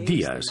resistir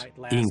días,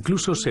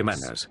 incluso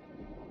semanas.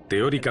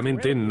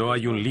 Teóricamente no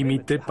hay un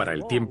límite para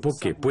el tiempo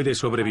que puede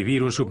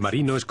sobrevivir un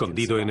submarino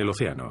escondido en el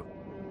océano.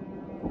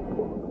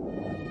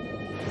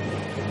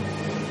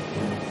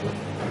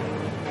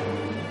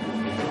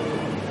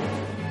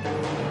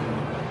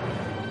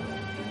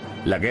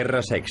 La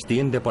guerra se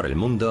extiende por el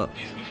mundo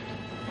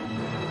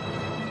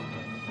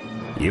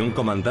y un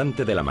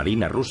comandante de la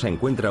Marina rusa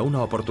encuentra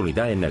una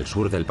oportunidad en el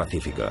sur del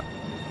Pacífico.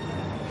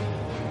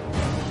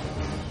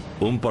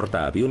 Un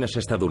portaaviones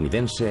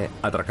estadounidense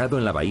atracado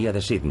en la bahía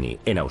de Sydney,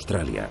 en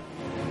Australia.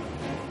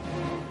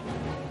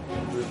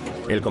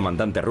 El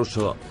comandante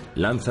ruso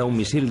lanza un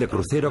misil de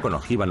crucero con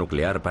ojiva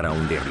nuclear para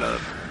hundirlo.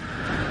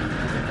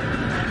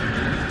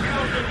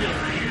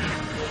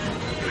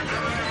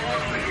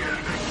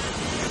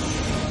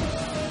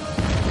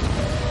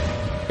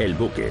 El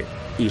buque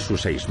y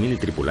sus 6.000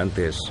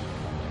 tripulantes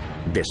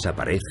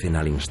desaparecen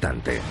al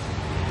instante.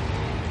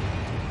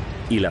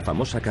 Y la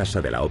famosa casa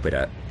de la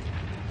ópera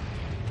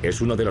es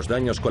uno de los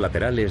daños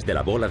colaterales de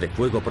la bola de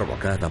fuego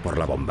provocada por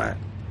la bomba.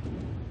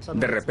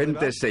 De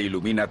repente se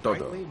ilumina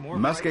todo,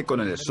 más que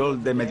con el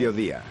sol de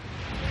mediodía.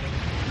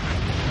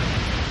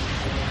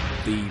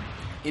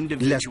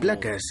 Las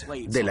placas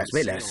de las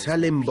velas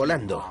salen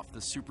volando.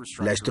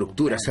 La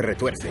estructura se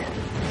retuerce.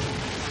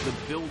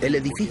 El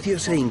edificio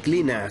se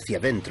inclina hacia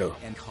adentro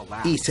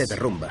y se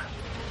derrumba.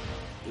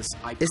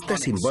 Esta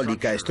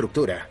simbólica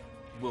estructura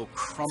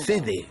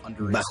cede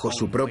bajo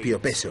su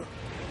propio peso.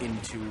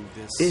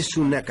 Es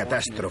una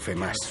catástrofe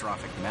más.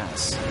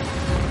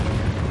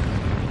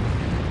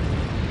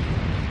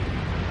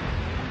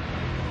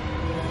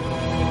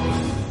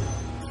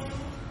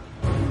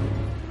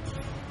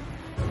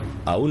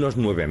 A unos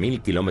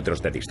 9.000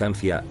 kilómetros de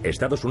distancia,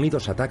 Estados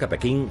Unidos ataca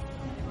Pekín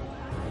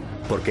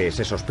porque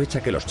se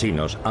sospecha que los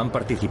chinos han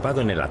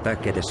participado en el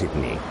ataque de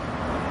Sydney.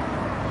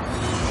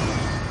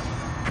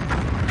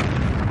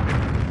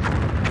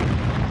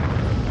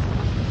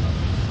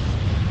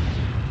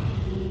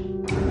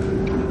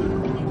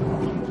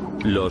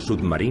 Los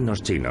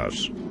submarinos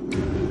chinos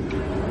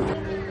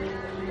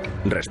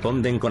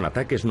responden con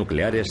ataques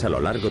nucleares a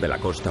lo largo de la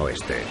costa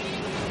oeste.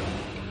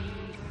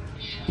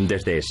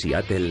 Desde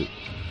Seattle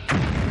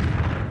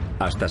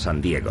hasta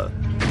San Diego.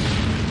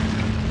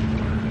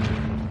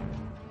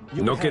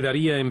 No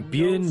quedaría en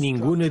pie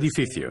ningún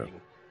edificio.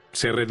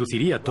 Se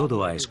reduciría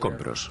todo a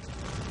escombros.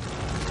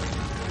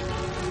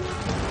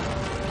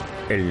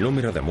 El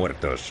número de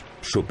muertos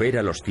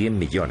supera los 100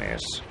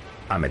 millones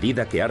a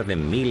medida que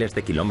arden miles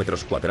de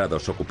kilómetros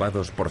cuadrados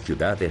ocupados por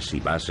ciudades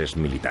y bases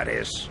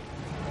militares.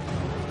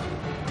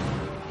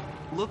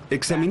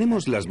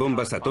 Examinemos las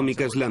bombas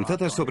atómicas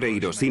lanzadas sobre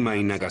Hiroshima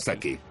y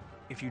Nagasaki.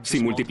 Si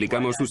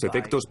multiplicamos sus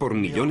efectos por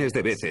millones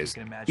de veces,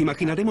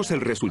 imaginaremos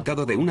el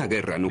resultado de una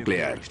guerra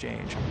nuclear.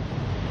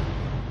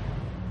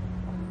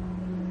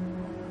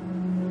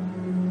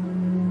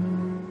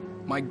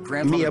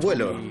 Mi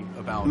abuelo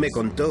me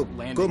contó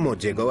cómo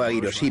llegó a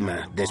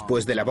Hiroshima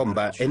después de la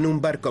bomba en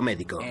un barco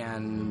médico.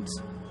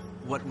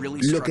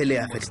 Lo que le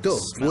afectó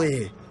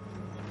fue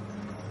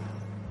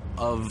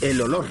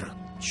el olor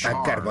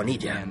a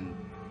carbonilla,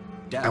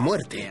 a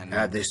muerte,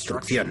 a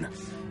destrucción.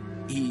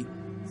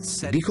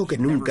 Dijo que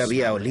nunca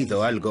había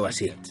olido algo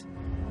así.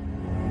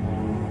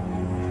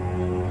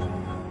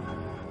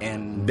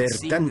 Ver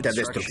tanta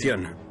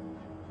destrucción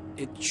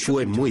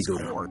fue muy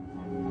duro.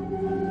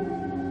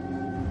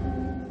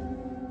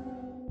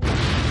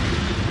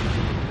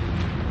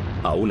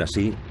 Aún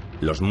así,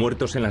 los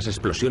muertos en las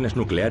explosiones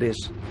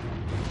nucleares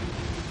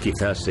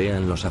quizás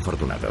sean los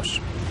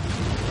afortunados.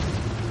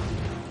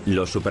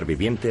 Los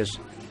supervivientes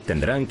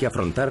tendrán que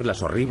afrontar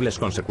las horribles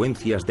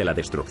consecuencias de la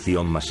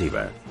destrucción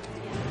masiva.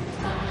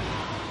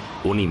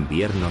 Un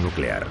invierno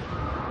nuclear.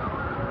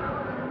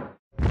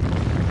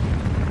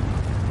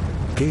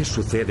 ¿Qué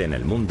sucede en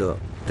el mundo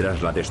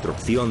tras la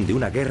destrucción de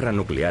una guerra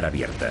nuclear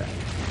abierta?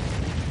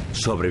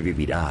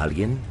 ¿Sobrevivirá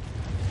alguien?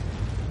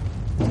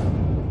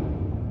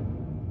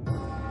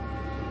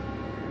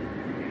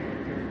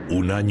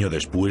 Un año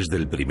después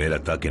del primer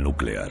ataque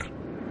nuclear.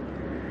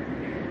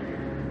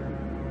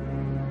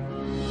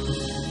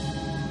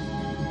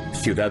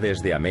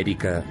 Ciudades de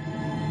América,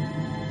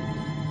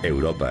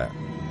 Europa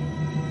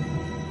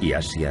y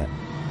Asia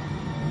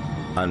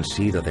han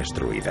sido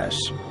destruidas.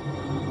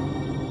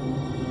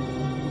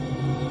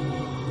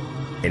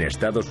 En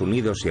Estados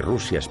Unidos y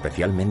Rusia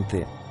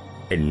especialmente,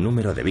 el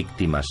número de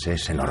víctimas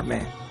es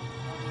enorme.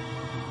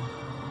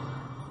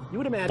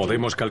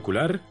 Podemos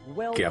calcular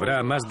que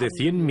habrá más de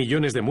 100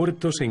 millones de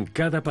muertos en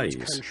cada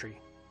país.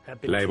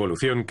 La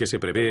evolución que se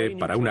prevé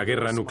para una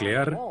guerra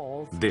nuclear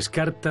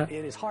descarta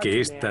que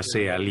ésta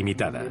sea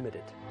limitada.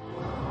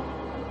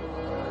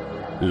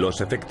 Los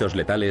efectos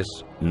letales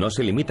no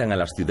se limitan a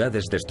las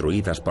ciudades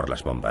destruidas por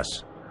las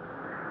bombas.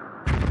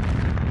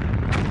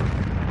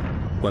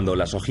 Cuando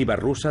las ojivas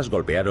rusas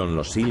golpearon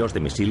los silos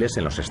de misiles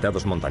en los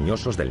estados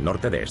montañosos del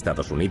norte de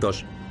Estados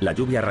Unidos, la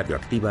lluvia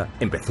radioactiva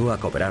empezó a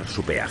cobrar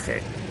su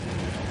peaje.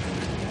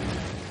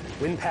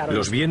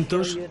 Los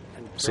vientos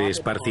se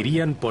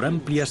esparcirían por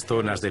amplias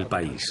zonas del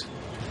país.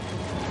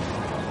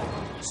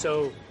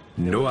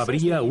 No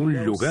habría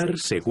un lugar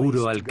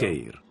seguro al que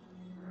ir.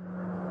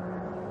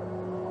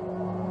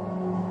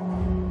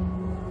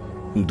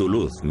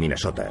 Duluth,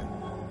 Minnesota.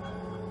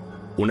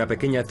 Una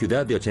pequeña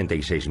ciudad de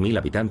 86.000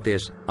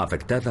 habitantes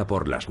afectada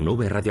por las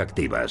nubes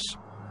radioactivas.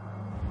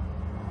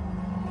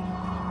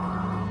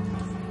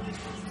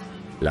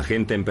 La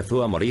gente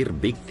empezó a morir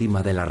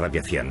víctima de la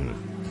radiación.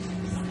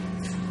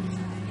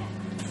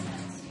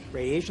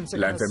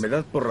 La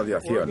enfermedad por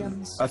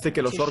radiación hace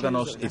que los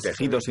órganos y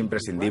tejidos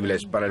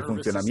imprescindibles para el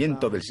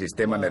funcionamiento del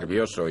sistema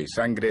nervioso y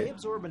sangre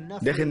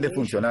dejen de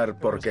funcionar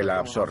porque la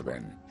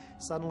absorben.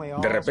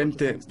 De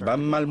repente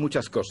van mal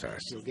muchas cosas.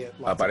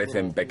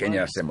 Aparecen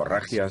pequeñas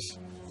hemorragias,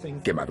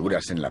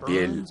 quemaduras en la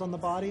piel,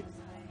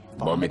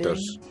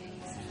 vómitos.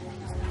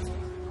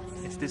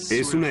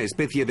 Es una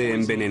especie de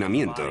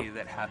envenenamiento.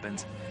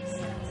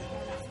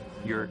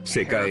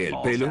 Se cae el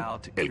pelo,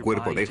 el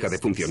cuerpo deja de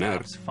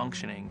funcionar.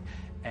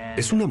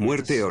 Es una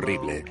muerte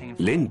horrible,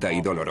 lenta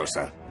y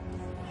dolorosa.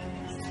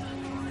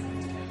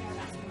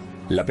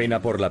 La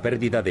pena por la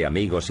pérdida de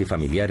amigos y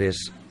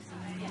familiares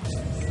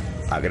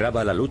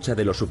agrava la lucha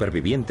de los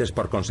supervivientes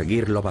por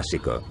conseguir lo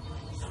básico: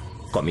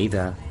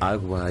 comida,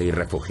 agua y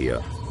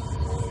refugio.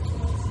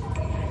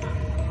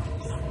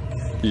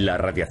 La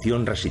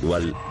radiación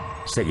residual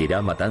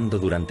seguirá matando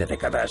durante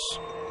décadas.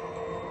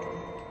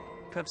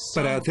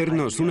 Para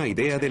hacernos una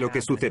idea de lo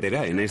que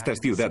sucederá en estas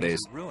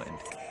ciudades,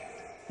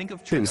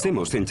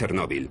 pensemos en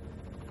Chernóbil.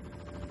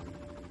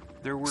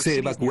 Se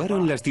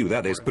evacuaron las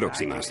ciudades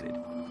próximas.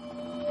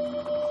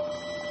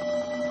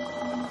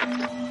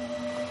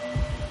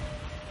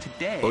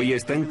 Hoy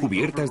están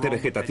cubiertas de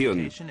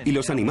vegetación y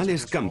los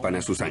animales campan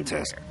a sus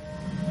anchas.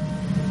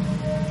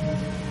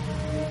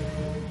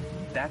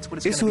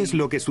 Eso es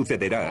lo que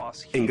sucederá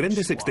en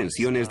grandes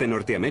extensiones de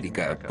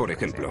Norteamérica, por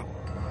ejemplo.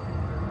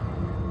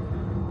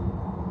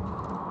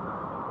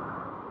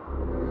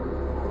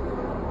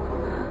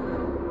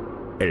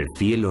 El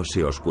cielo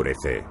se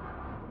oscurece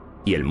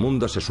y el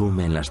mundo se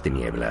sume en las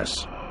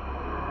tinieblas.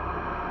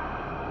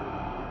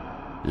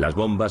 Las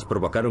bombas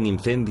provocaron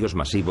incendios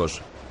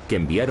masivos que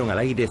enviaron al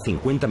aire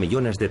 50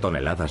 millones de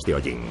toneladas de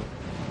hollín.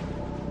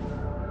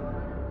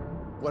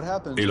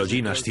 El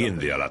hollín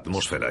asciende a la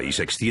atmósfera y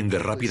se extiende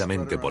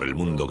rápidamente por el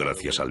mundo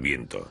gracias al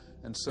viento.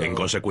 En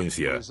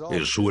consecuencia,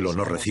 el suelo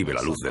no recibe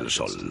la luz del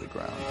sol.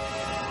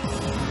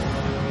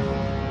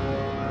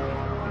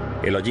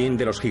 El hollín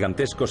de los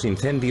gigantescos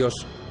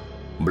incendios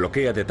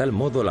bloquea de tal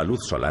modo la luz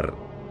solar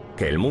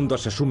que el mundo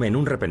se sume en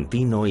un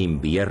repentino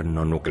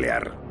invierno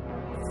nuclear.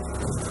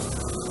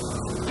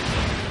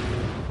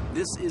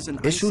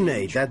 Es una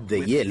edad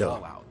de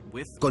hielo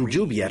con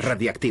lluvia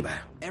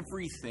radiactiva.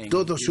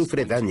 Todo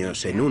sufre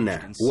daños en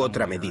una u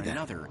otra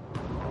medida.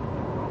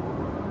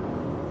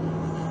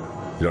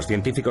 Los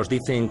científicos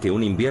dicen que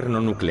un invierno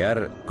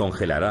nuclear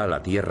congelará a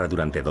la Tierra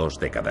durante 2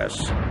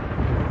 décadas.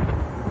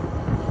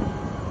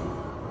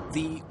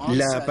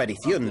 La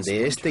aparición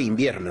de este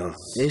invierno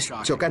es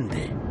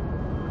chocante.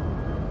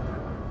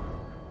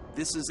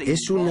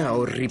 Es una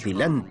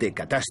horripilante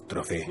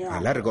catástrofe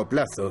a largo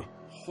plazo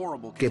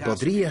que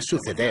podría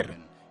suceder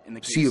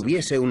si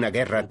hubiese una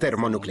guerra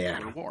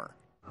termonuclear.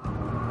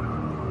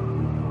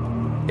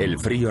 El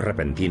frío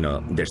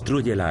repentino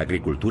destruye la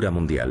agricultura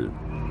mundial.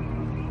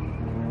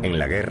 En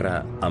la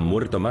guerra han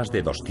muerto más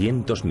de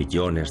 200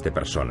 millones de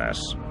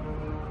personas.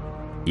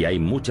 Y hay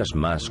muchas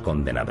más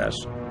condenadas.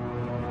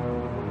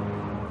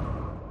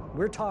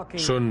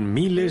 Son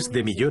miles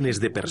de millones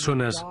de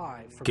personas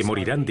que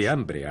morirán de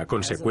hambre a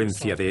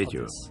consecuencia de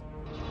ello.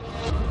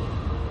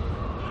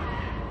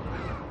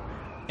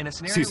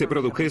 Si se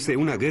produjese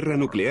una guerra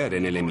nuclear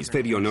en el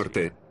hemisferio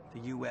norte,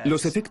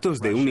 los efectos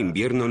de un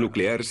invierno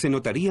nuclear se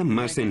notarían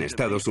más en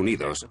Estados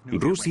Unidos,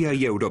 Rusia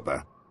y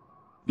Europa.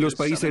 Los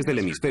países del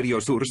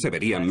hemisferio sur se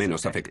verían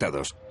menos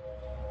afectados.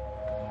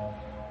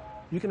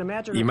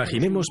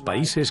 Imaginemos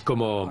países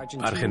como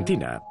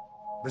Argentina,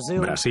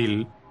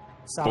 Brasil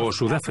o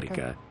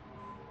Sudáfrica,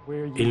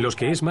 en los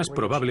que es más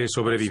probable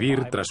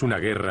sobrevivir tras una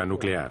guerra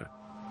nuclear.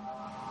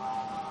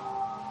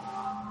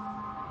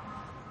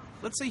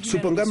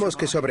 Supongamos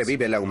que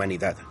sobrevive la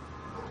humanidad.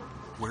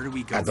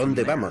 ¿A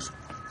dónde vamos?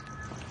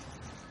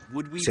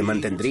 ¿Se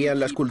mantendrían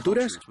las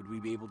culturas?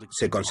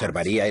 ¿Se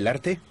conservaría el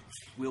arte?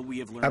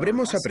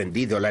 ¿Habremos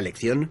aprendido la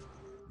lección?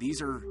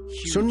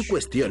 Son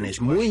cuestiones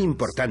muy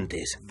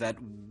importantes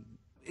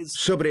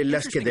sobre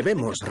las que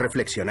debemos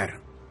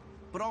reflexionar,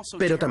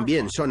 pero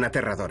también son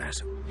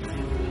aterradoras.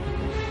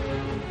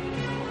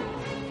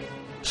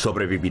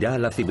 ¿Sobrevivirá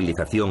la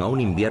civilización a un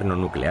invierno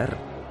nuclear?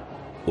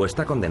 ¿O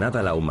está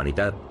condenada la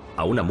humanidad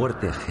a una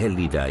muerte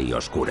gélida y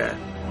oscura?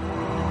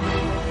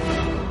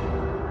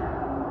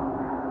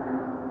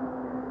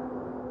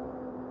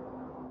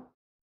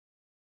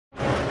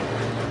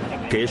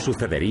 ¿Qué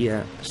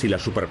sucedería si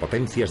las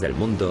superpotencias del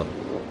mundo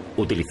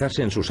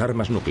utilizasen sus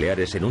armas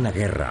nucleares en una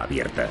guerra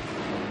abierta?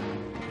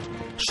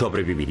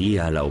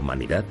 ¿Sobreviviría la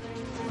humanidad?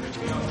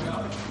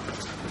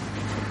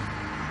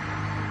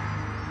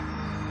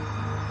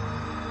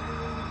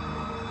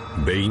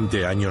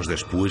 «20 años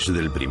después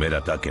del primer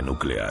ataque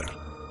nuclear».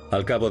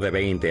 Al cabo de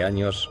 20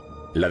 años,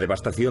 la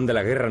devastación de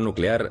la guerra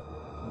nuclear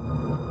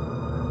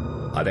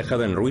ha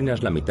dejado en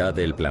ruinas la mitad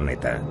del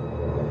planeta.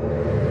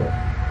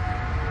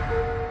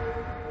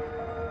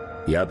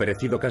 Y ha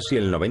perecido casi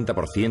el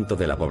 90%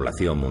 de la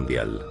población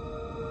mundial.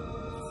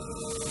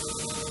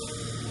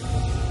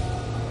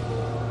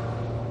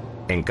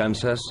 En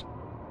Kansas,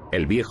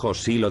 el viejo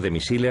silo de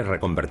misiles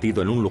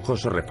reconvertido en un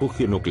lujoso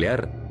refugio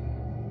nuclear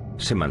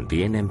se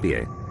mantiene en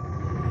pie.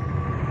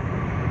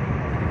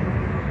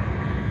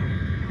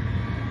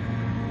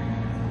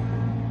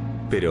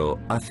 Pero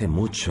hace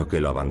mucho que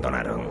lo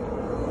abandonaron.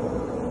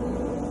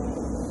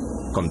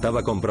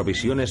 Contaba con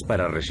provisiones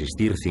para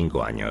resistir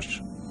 5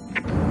 años.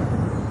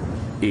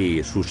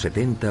 Y sus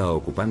 70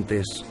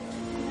 ocupantes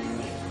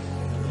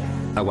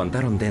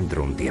aguantaron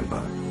dentro un tiempo.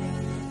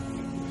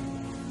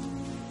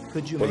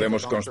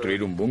 ¿Podemos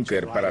construir un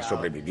búnker para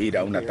sobrevivir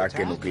a un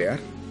ataque nuclear?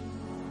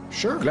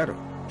 Claro.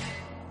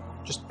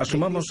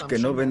 Asumamos que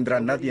no vendrá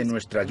nadie en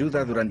nuestra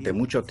ayuda durante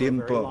mucho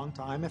tiempo,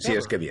 si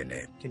es que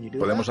viene.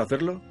 ¿Podemos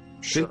hacerlo?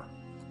 Sí.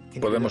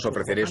 ¿Podemos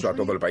ofrecer eso a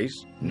todo el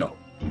país? No.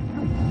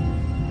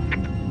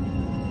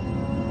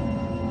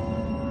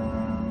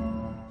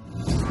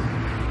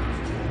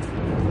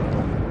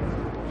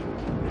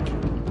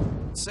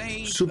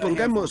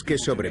 Supongamos que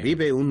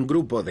sobrevive un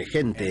grupo de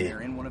gente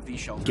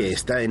que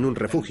está en un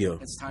refugio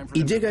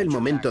y llega el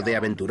momento de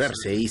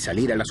aventurarse y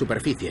salir a la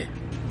superficie.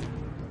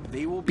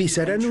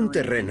 Pisarán un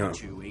terreno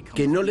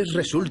que no les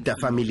resulta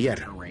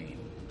familiar.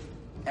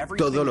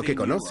 Todo lo que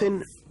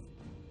conocen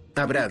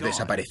habrá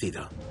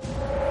desaparecido.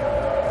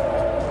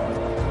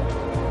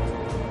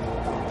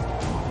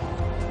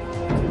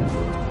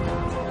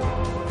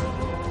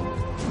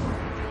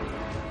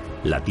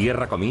 La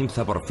Tierra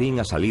comienza por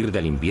fin a salir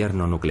del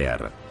invierno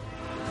nuclear.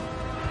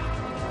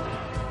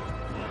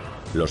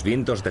 Los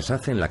vientos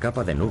deshacen la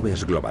capa de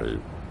nubes global.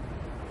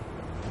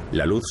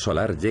 La luz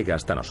solar llega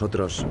hasta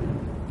nosotros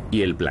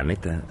y el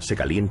planeta se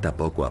calienta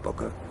poco a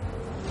poco.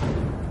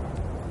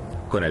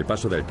 Con el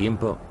paso del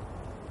tiempo,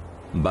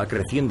 va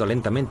creciendo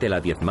lentamente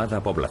la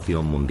diezmada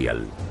población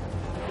mundial.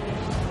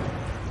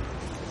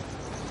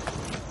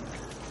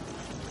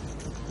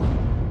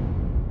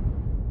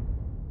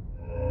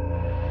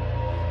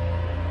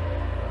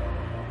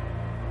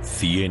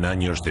 «100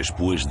 años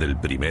después del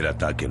primer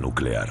ataque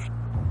nuclear».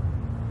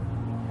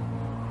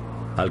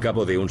 Al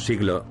cabo de un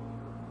siglo,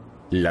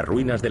 las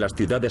ruinas de las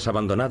ciudades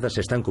abandonadas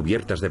están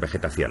cubiertas de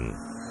vegetación.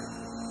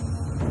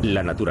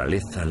 La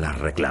naturaleza las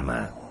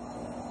reclama.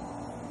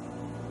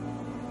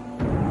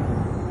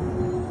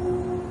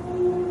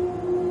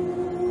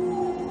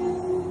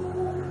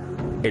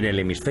 En el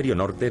hemisferio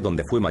norte,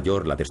 donde fue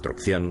mayor la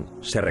destrucción,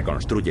 se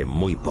reconstruye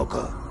muy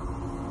poco.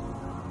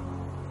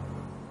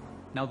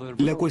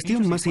 La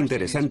cuestión más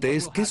interesante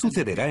es ¿qué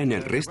sucederá en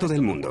el resto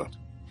del mundo?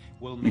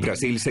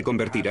 ¿Brasil se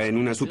convertirá en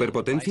una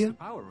superpotencia?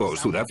 ¿O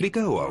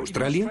Sudáfrica o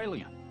Australia?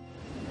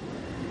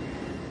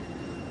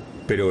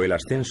 Pero el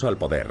ascenso al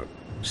poder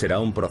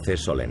será un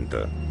proceso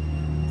lento.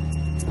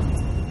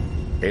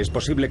 Es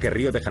posible que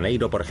Río de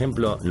Janeiro, por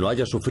ejemplo, no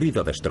haya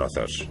sufrido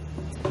destrozos.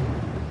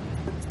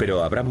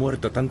 Pero habrá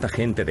muerto tanta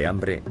gente de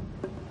hambre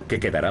que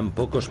quedarán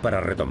pocos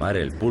para retomar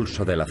el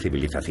pulso de la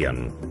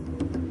civilización.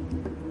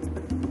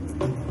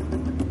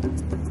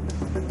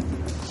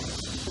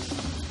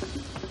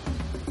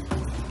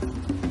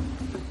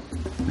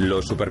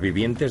 Los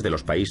supervivientes de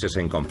los países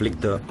en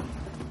conflicto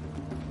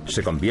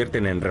se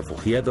convierten en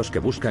refugiados que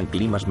buscan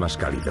climas más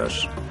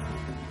cálidos.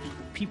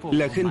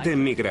 La gente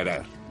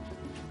migrará.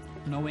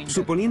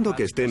 Suponiendo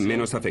que estén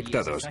menos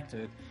afectados,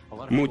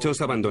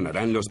 muchos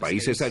abandonarán los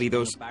países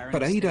áridos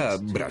para ir a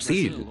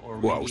Brasil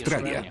o a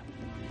Australia.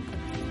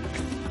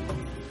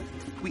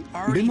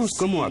 Vemos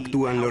cómo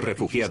actúan los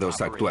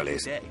refugiados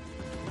actuales.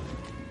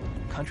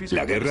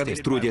 La guerra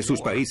destruye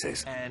sus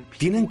países.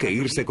 Tienen que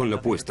irse con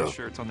lo puesto.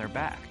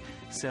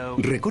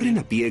 Recorren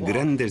a pie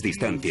grandes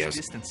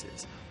distancias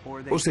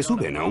o se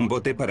suben a un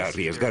bote para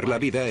arriesgar la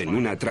vida en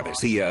una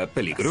travesía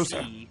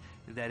peligrosa.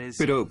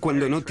 Pero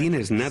cuando no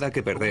tienes nada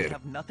que perder,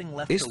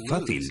 es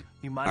fácil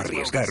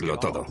arriesgarlo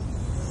todo.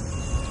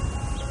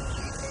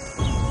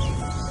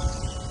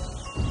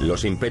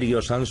 Los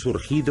imperios han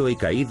surgido y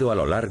caído a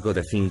lo largo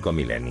de 5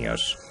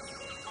 milenios.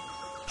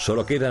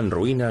 Solo quedan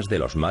ruinas de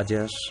los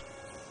mayas,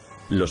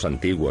 los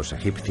antiguos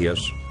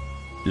egipcios,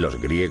 los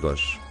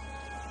griegos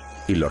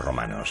y los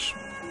romanos.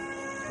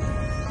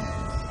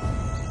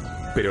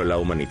 Pero la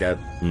humanidad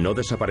no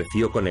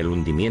desapareció con el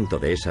hundimiento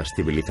de esas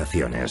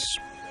civilizaciones.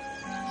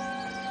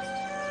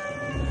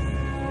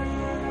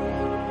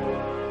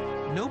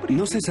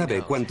 No se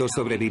sabe cuántos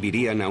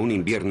sobrevivirían a un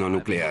invierno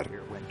nuclear.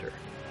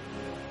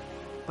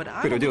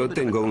 Pero yo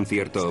tengo un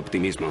cierto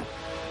optimismo.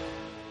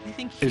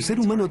 El ser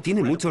humano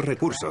tiene muchos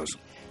recursos.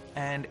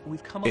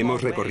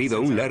 Hemos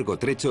recorrido un largo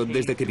trecho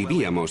desde que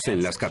vivíamos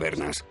en las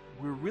cavernas.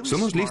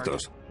 Somos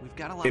listos.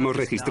 Hemos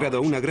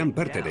registrado una gran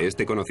parte de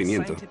este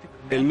conocimiento.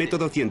 El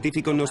método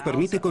científico nos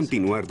permite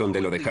continuar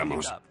donde lo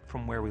dejamos.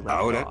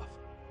 Ahora,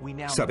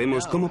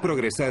 sabemos cómo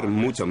progresar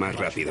mucho más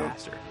rápido.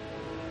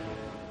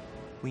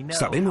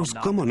 Sabemos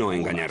cómo no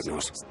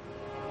engañarnos.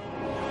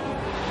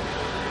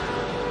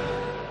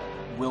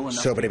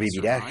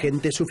 ¿Sobrevivirá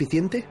gente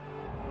suficiente?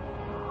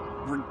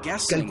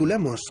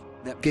 Calculamos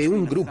que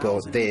un grupo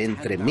de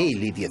entre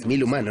 1.000 y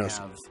 10.000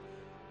 humanos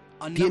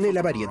tiene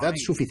la variedad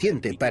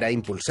suficiente para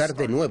impulsar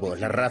de nuevo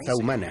la raza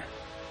humana.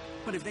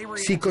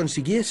 Si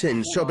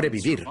consiguiesen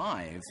sobrevivir,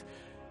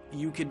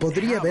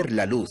 podría ver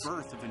la luz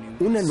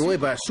una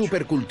nueva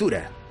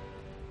supercultura,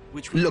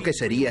 lo que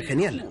sería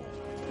genial.